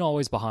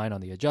 always behind on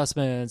the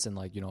adjustments and,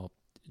 like,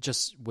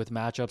 just with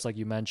matchups like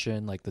you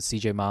mentioned, like the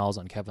CJ Miles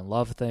on Kevin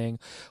Love thing,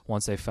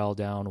 once they fell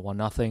down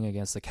 1-0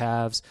 against the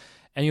Cavs.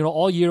 And,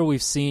 all year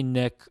we've seen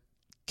Nick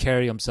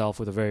carry himself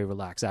with a very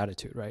relaxed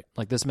attitude, right?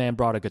 Like this man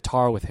brought a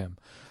guitar with him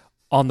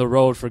on the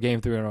road for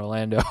Game 3 in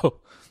Orlando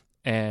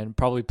and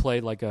probably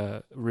played like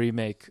a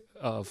remake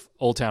of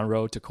Old Town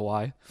Road to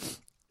Kawhi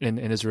in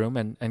his room.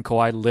 And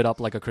Kawhi lit up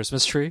like a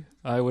Christmas tree,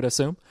 I would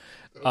assume.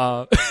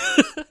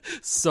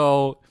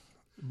 So,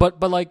 but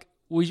like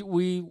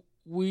we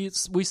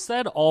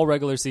said all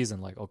regular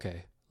season, like,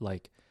 okay,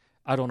 like,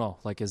 I don't know,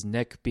 like, is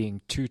Nick being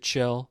too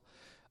chill?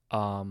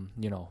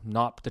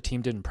 The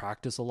team didn't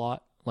practice a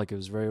lot. Like, it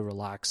was a very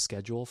relaxed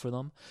schedule for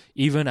them,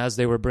 even as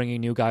they were bringing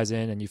new guys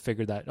in, and you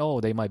figured that,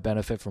 they might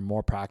benefit from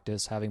more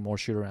practice, having more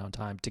shoot around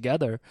time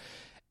together.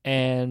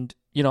 And,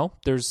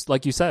 there's,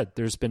 like you said,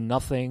 there's been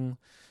nothing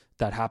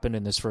that happened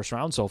in this first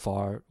round so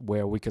far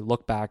where we could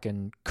look back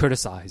and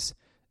criticize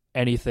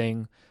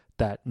anything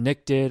that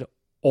Nick did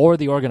or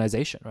the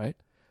organization, right?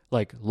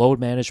 Like, load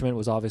management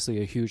was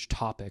obviously a huge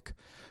topic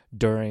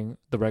during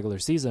the regular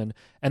season.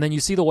 And then you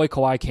see the way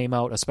Kawhi came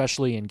out,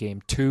 especially in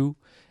Game 2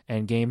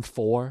 and Game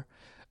 4,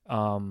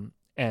 and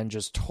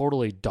just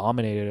totally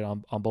dominated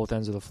on both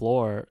ends of the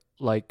floor.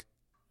 Like,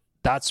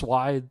 that's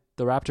why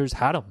the Raptors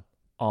had him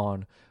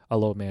on a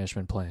load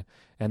management plan.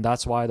 And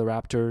that's why the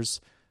Raptors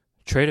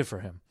traded for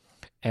him.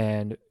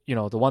 And,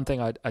 the one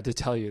thing I did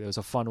tell you, there was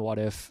a fun what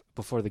if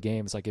before the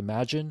game. It's like,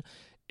 imagine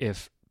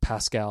if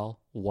Pascal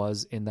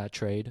was in that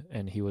trade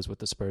and he was with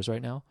the Spurs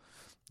right now.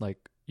 Like,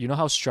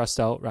 how stressed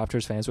out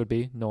Raptors fans would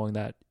be knowing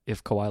that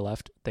if Kawhi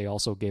left, they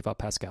also gave up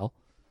Pascal?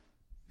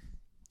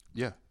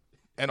 Yeah.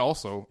 And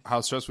also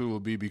how stressed we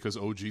would be because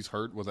OG's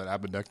hurt with an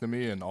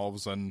appendectomy, and all of a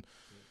sudden,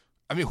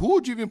 I mean, who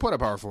would you even put a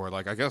power forward?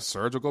 Like, I guess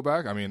Serge will go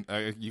back. I mean,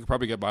 you could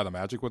probably get by the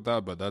Magic with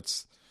that, but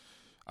that's,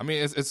 I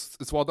mean,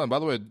 it's well done. By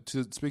the way,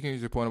 speaking of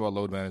your point about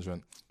load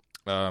management,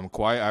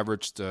 Kawhi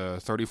averaged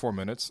 34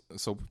 minutes,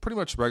 so pretty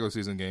much regular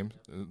season game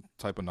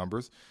type of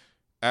numbers.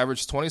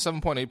 Averaged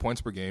 27.8 points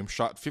per game,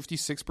 shot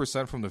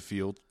 56% from the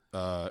field,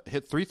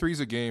 hit 3 threes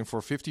a game for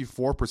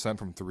 54%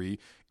 from 3,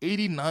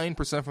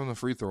 89% from the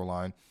free throw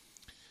line,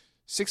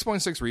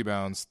 6.6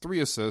 rebounds, 3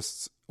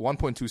 assists,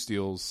 1.2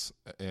 steals,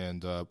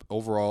 and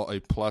overall a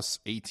plus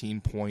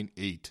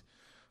 18.8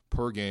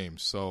 per game.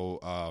 So,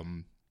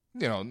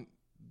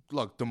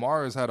 look,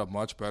 DeMar has had a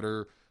much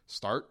better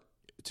start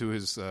to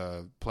his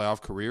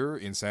playoff career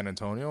in San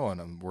Antonio,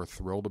 and we're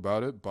thrilled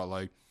about it. But,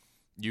 like,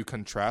 you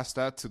contrast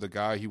that to the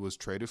guy he was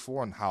traded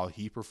for and how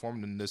he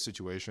performed in this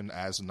situation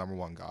as the number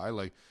one guy,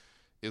 like,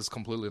 it's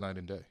completely night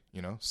and day,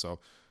 So,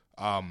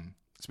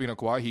 speaking of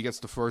Kawhi, he gets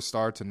the first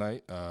star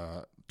tonight,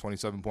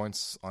 27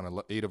 points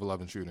on 8 of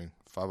 11 shooting,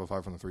 5 of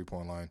 5 from the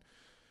three-point line.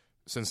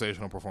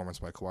 Sensational performance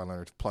by Kawhi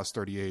Leonard, plus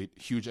 38.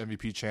 Huge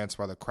MVP chance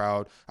by the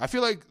crowd. I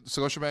feel like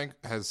Scotiabank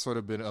has sort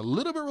of been a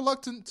little bit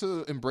reluctant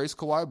to embrace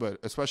Kawhi, but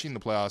especially in the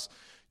playoffs,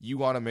 you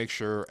want to make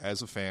sure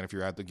as a fan, if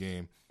you're at the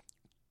game,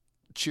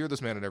 cheer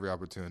this man at every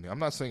opportunity. I'm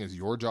not saying it's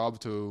your job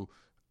to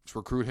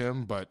recruit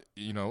him, but,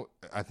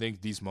 I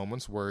think these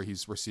moments where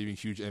he's receiving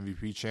huge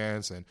MVP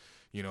chance and,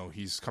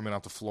 he's coming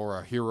off the floor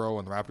a hero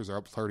and the Raptors are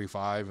up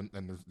 35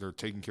 and they're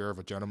taking care of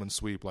a gentleman's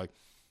sweep, like,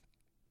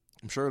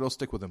 I'm sure it'll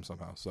stick with him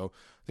somehow. So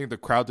I think the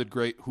crowd did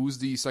great. Who's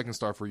the second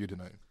star for you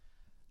tonight?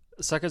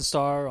 Second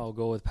star, I'll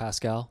go with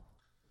Pascal.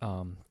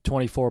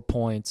 24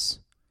 points,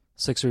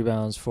 6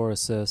 rebounds, 4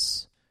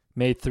 assists,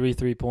 made 3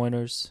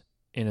 3-pointers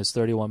in his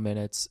 31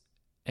 minutes.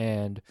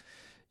 And,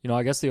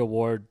 I guess the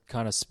award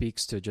kind of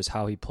speaks to just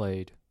how he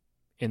played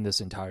in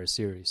this entire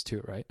series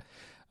too, right?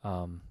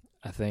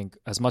 I think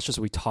as much as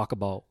we talk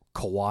about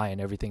Kawhi and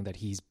everything that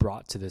he's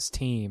brought to this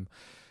team,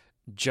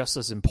 just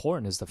as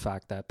important is the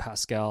fact that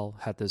Pascal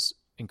had this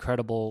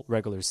incredible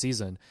regular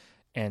season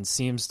and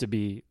seems to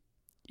be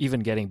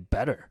even getting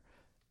better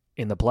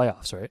in the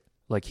playoffs, right?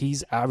 Like,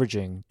 he's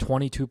averaging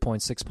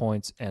 22.6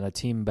 points and a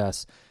team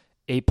best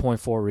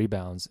 8.4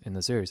 rebounds in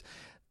the series.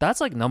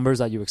 That's like numbers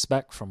that you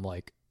expect from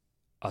like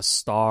a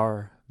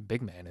star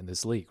big man in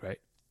this league, right?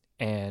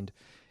 And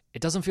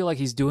it doesn't feel like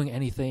he's doing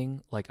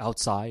anything like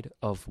outside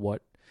of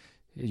what,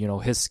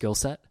 his skill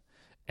set.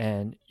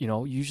 And,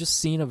 you just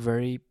seen a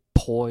very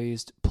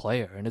poised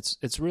player, and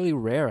it's really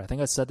rare. I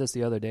think I said this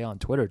the other day on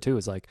Twitter too.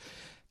 It's like,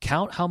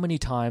 count how many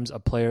times a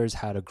player's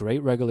had a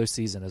great regular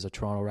season as a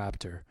Toronto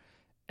Raptor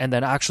and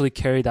then actually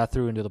carried that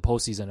through into the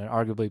postseason and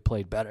arguably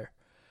played better.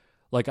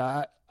 Like,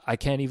 I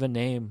can't even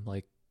name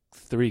like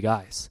 3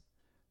 guys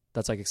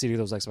that's like exceeding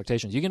those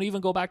expectations. You can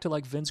even go back to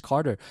like Vince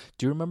Carter.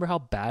 Do you remember how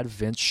bad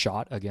Vince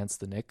shot against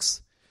the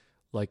Knicks,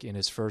 like in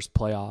his first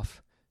playoff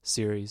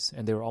series,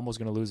 and they were almost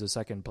going to lose the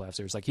second playoff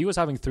series? Like, he was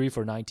having 3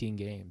 for 19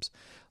 games,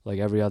 like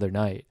every other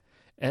night.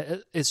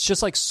 And it's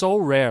just like so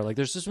rare. Like,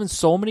 there's just been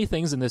so many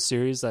things in this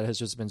series that has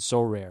just been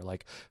so rare.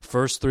 Like,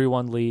 first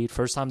 3-1 lead,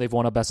 first time they've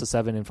won a best of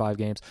 7 in 5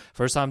 games,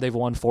 first time they've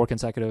won 4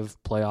 consecutive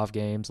playoff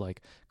games.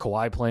 Like,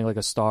 Kawhi playing like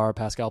a star,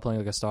 Pascal playing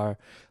like a star.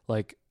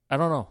 Like, I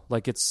don't know.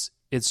 Like, it's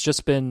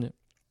just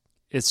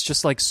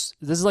like,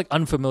 this is like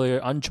unfamiliar,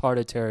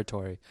 uncharted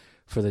territory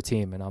for the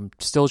team. And I'm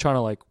still trying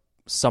to like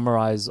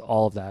summarize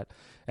all of that.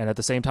 And at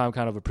the same time,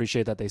 kind of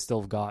appreciate that they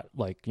still have got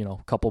like, a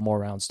couple more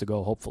rounds to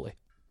go, hopefully.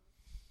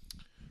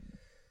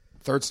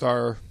 Third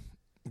star,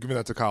 give me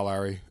that to Kyle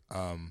Lowry.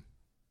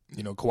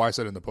 Kawhi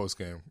said in the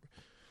postgame,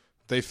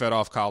 they fed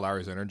off Kyle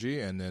Lowry's energy,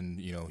 and then,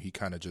 he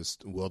kind of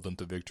just willed them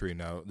to victory.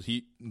 Now,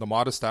 the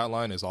modest stat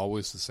line is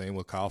always the same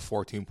with Kyle,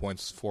 14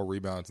 points, 4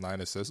 rebounds,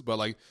 9 assists, but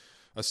like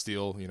a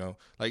steal,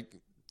 like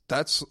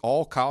that's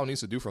all Kyle needs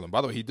to do for them. By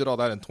the way, he did all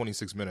that in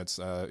 26 minutes.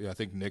 I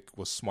think Nick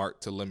was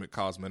smart to limit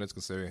Kyle's minutes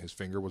considering his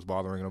finger was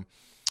bothering him.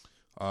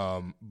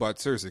 But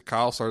seriously,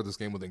 Kyle started this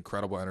game with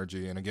incredible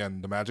energy. And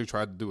again, the Magic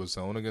tried to do a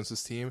zone against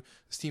this team.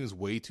 This team is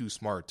way too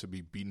smart to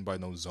be beaten by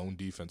no zone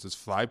defense. There's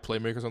 5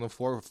 playmakers on the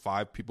floor,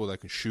 5 people that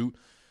can shoot.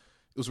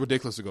 It was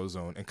ridiculous to go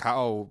zone. And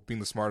Kyle, being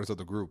the smartest of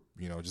the group,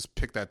 just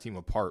picked that team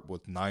apart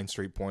with 9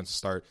 straight points to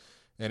start.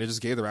 And it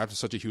just gave the Raptors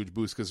such a huge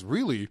boost because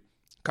really,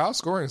 Kyle's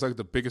scoring is like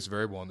the biggest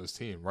variable on this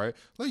team, right?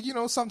 Like,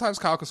 sometimes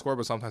Kyle can score,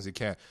 but sometimes he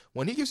can't.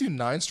 When he gives you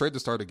 9 straight to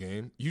start a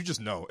game, you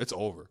just know it's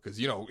over because,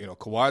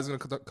 Kawhi's going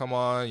to come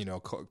on,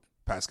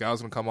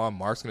 Pascal's going to come on,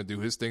 Mark's going to do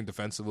his thing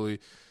defensively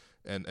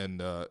and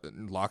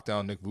lock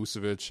down Nick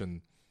Vucevic,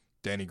 and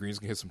Danny Green's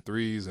going to hit some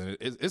threes, and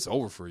it's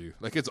over for you.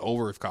 Like, it's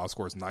over if Kyle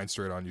scores 9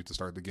 straight on you to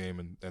start the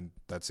game, and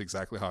that's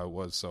exactly how it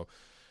was. So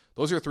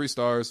those are your 3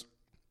 stars.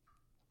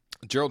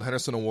 Gerald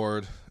Henderson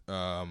Award,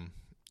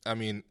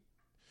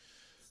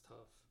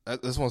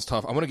 this one's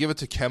tough. I'm going to give it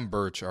to Kem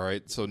Birch, all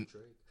right? So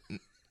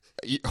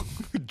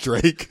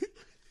Drake.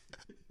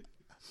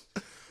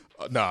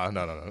 No.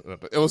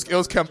 It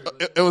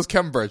was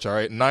Kem Birch, all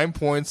right? 9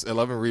 points,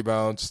 11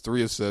 rebounds,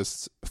 3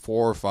 assists,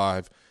 4 or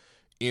 5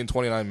 in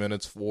 29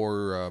 minutes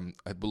for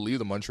I believe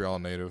the Montreal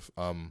native.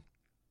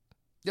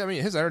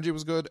 His energy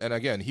was good, and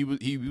again, he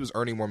was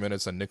earning more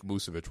minutes than Nick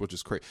Vucevic, which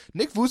is crazy.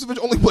 Nick Vucevic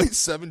only played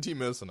 17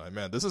 minutes tonight,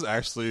 man.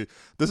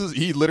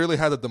 He literally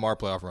had the DeMar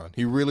playoff run.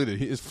 He really did.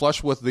 He is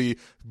flush with the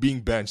being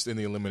benched in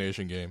the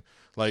elimination game.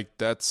 Like,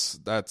 that's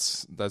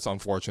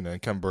unfortunate.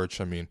 And Kem Birch,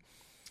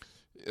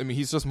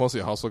 he's just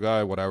mostly a hustle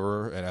guy,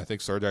 whatever, and I think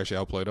Serge actually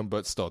outplayed him,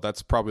 but still,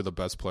 that's probably the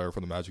best player for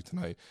the Magic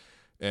tonight.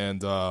 And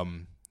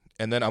then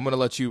I'm going to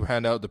let you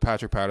hand out the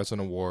Patrick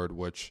Patterson Award,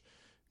 which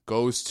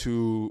goes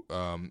to,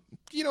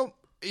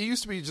 it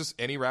used to be just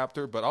any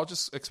Raptor, but I'll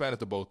just expand it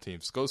to both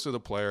teams. Goes to the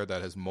player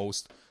that has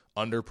most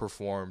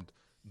underperformed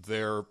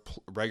their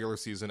regular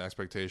season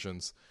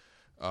expectations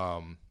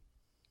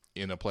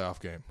in a playoff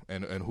game.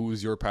 And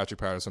who's your Patrick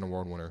Patterson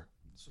Award winner?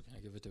 So can I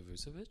give it to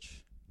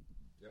Vucevic?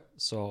 Yeah.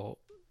 So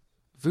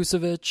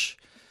Vucevic,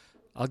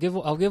 I'll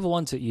give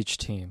one to each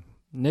team.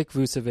 Nick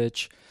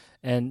Vucevic,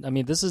 and I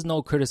mean this is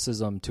no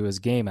criticism to his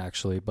game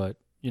actually, but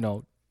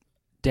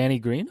Danny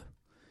Green.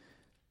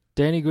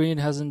 Danny Green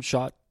hasn't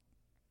shot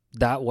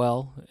that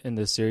well in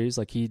this series.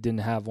 Like he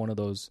didn't have one of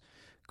those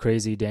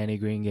crazy Danny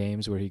Green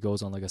games where he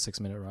goes on like a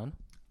 6-minute run.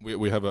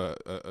 We have a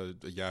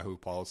Yahoo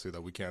policy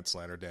that we can't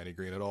slander Danny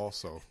Green at all,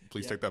 so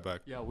please take that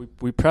back. Yeah,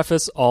 we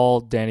preface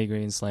all Danny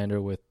Green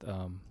slander with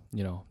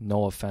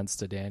no offense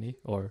to Danny,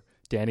 or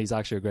Danny's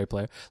actually a great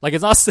player. Like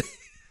it's not.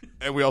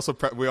 And we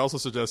also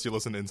suggest you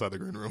listen to Inside the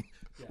Green Room,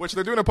 which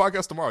they're doing a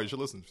podcast tomorrow. You should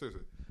listen.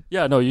 Seriously.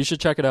 Yeah, no, you should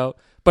check it out.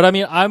 But I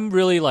mean, I'm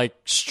really like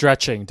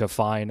stretching to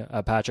find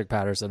a Patrick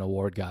Patterson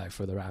Award guy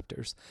for the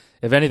Raptors.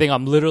 If anything,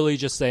 I'm literally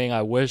just saying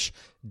I wish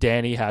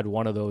Danny had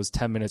one of those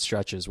 10-minute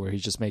stretches where he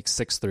just makes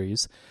 6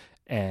 threes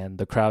and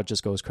the crowd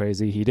just goes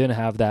crazy. He didn't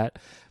have that,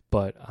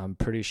 but I'm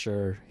pretty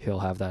sure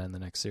he'll have that in the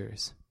next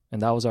series.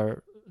 And that was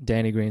our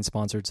Danny Green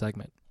sponsored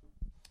segment.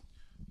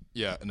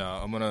 Yeah, no,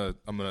 I'm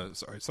gonna.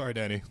 Sorry,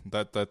 Danny.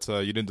 That's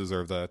you didn't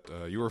deserve that.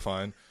 You were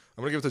fine.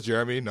 I'm gonna give it to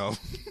Jeremy. No,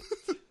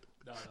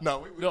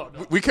 no,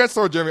 we can't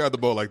throw Jeremy out the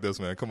boat like this,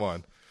 man. Come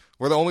on,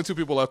 we're the only 2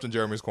 people left in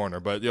Jeremy's corner.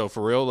 But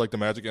for real, like the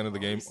Magic ended the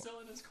game. Still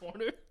in his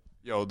corner.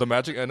 The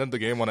Magic ended the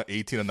game on an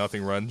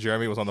 18-0 run.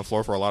 Jeremy was on the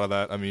floor for a lot of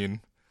that. I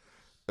mean,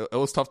 it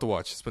was tough to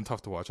watch. It's been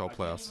tough to watch all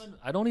playoffs.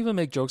 I don't even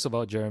make jokes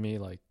about Jeremy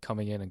like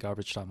coming in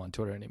garbage time on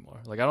Twitter anymore.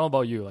 Like I don't know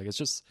about you. Like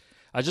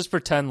I just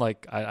pretend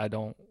like I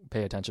don't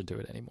pay attention to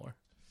it anymore.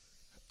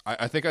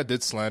 I think I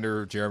did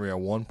slander Jeremy at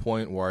one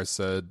point where I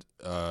said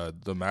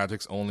the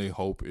Magic's only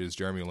hope is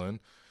Jeremy Lin,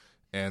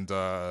 and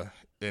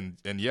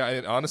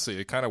yeah, honestly,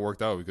 it kind of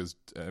worked out because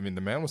I mean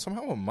the man was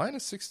somehow a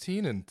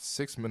 -16 in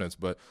 6 minutes.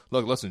 But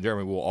look, listen,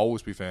 Jeremy, we'll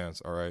always be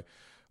fans. All right,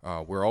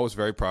 we're always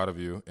very proud of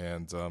you,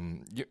 and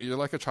you're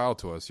like a child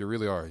to us. You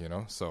really are,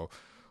 So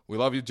we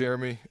love you,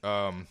 Jeremy.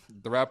 The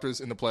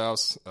Raptors in the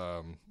playoffs,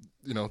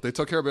 they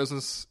took care of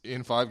business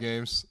in 5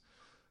 games.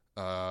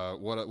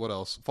 What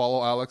else?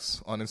 Follow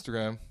Alex on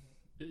Instagram.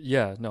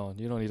 Yeah, no,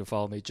 you don't need to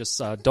follow me. Just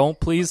don't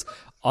please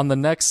on the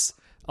next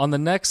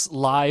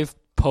live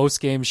post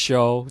game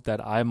show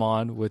that I'm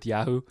on with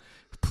Yahoo.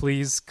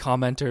 Please,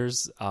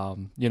 commenters,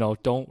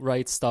 don't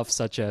write stuff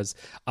such as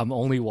 "I'm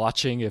only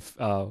watching if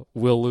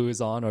Will Liu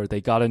is on" or "They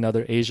got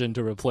another Asian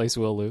to replace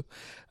Will Liu."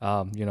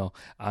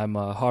 I'm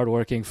a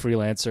hardworking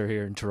freelancer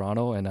here in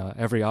Toronto, and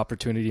every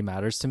opportunity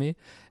matters to me.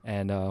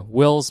 And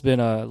Will's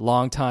been a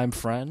longtime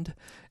friend.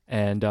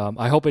 And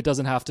I hope it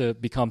doesn't have to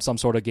become some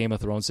sort of Game of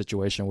Thrones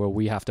situation where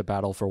we have to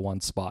battle for one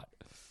spot.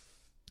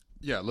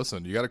 Yeah,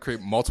 listen, you got to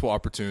create multiple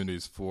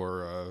opportunities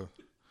for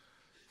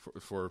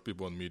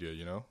people in the media,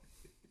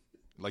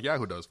 like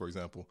Yahoo does, for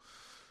example.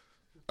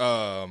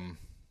 Sponsored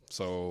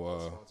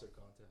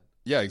content.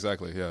 Yeah,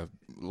 exactly. Yeah,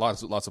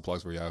 lots of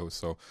plugs for Yahoo.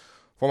 So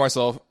for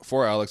myself,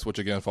 for Alex, which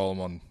again follow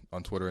him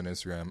on Twitter and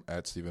Instagram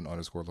at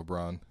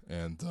Steven_LeBron,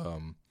 and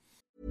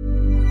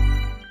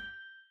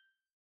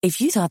If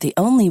you thought the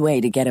only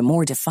way to get a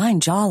more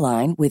defined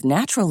jawline with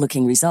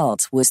natural-looking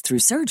results was through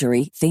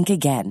surgery, think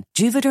again.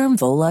 Juvederm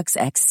Volux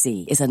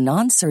XC is a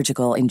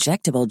non-surgical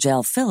injectable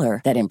gel filler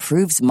that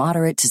improves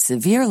moderate to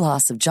severe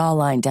loss of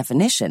jawline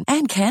definition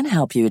and can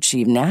help you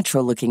achieve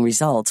natural-looking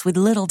results with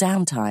little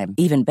downtime.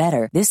 Even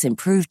better, this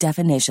improved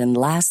definition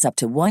lasts up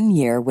to 1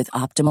 year with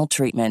optimal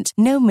treatment.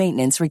 No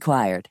maintenance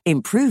required.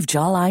 Improve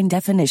jawline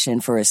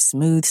definition for a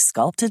smooth,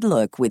 sculpted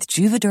look with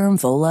Juvederm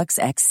Volux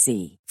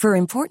XC. For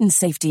important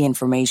safety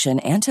information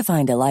and to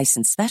find a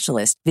licensed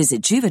specialist,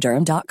 visit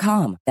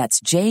Juvederm.com.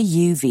 That's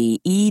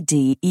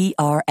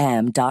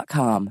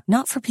JUVEDERM.com.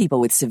 Not for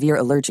people with severe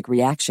allergic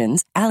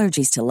reactions,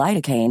 allergies to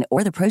lidocaine,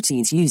 or the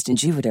proteins used in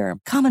Juvederm.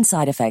 Common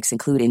side effects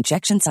include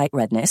injection site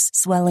redness,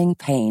 swelling,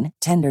 pain,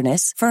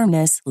 tenderness,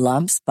 firmness,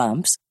 lumps,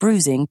 bumps,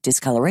 bruising,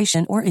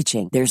 discoloration, or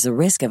itching. There's a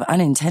risk of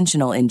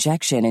unintentional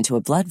injection into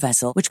a blood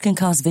vessel, which can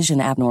cause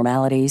vision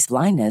abnormalities,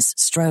 blindness,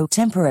 stroke,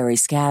 temporary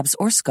scabs,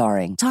 or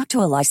scarring. Talk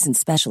to a licensed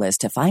specialist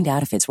to find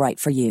out if it's right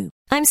for you.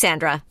 I'm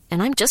Sandra,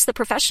 and I'm just the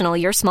professional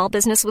your small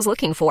business was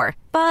looking for.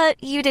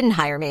 But you didn't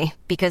hire me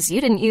because you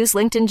didn't use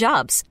LinkedIn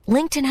Jobs.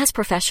 LinkedIn has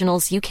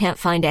professionals you can't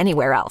find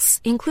anywhere else,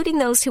 including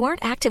those who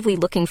aren't actively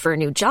looking for a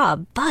new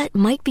job, but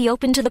might be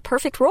open to the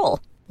perfect role,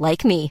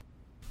 like me.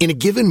 In a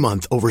given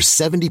month, over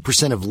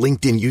 70% of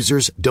LinkedIn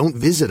users don't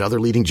visit other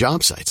leading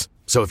job sites.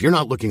 So if you're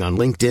not looking on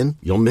LinkedIn,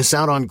 you'll miss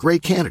out on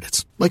great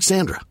candidates like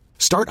Sandra.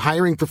 Start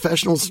hiring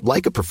professionals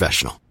like a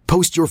professional.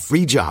 Post your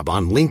free job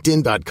on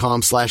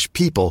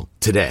linkedin.com/people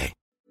today.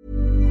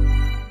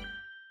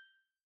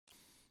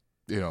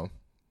 We'll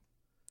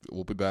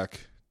be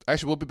back.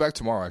 Actually, we'll be back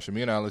tomorrow. Actually,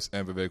 me and Alex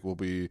and Vivek will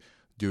be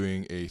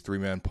doing a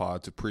 3-man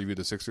pod to preview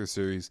the Sixers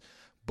series.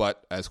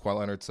 But as Kawhi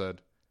Leonard said,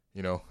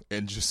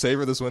 and just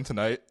savor this win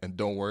tonight and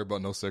don't worry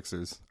about no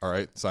Sixers. All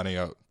right, signing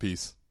out.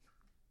 Peace.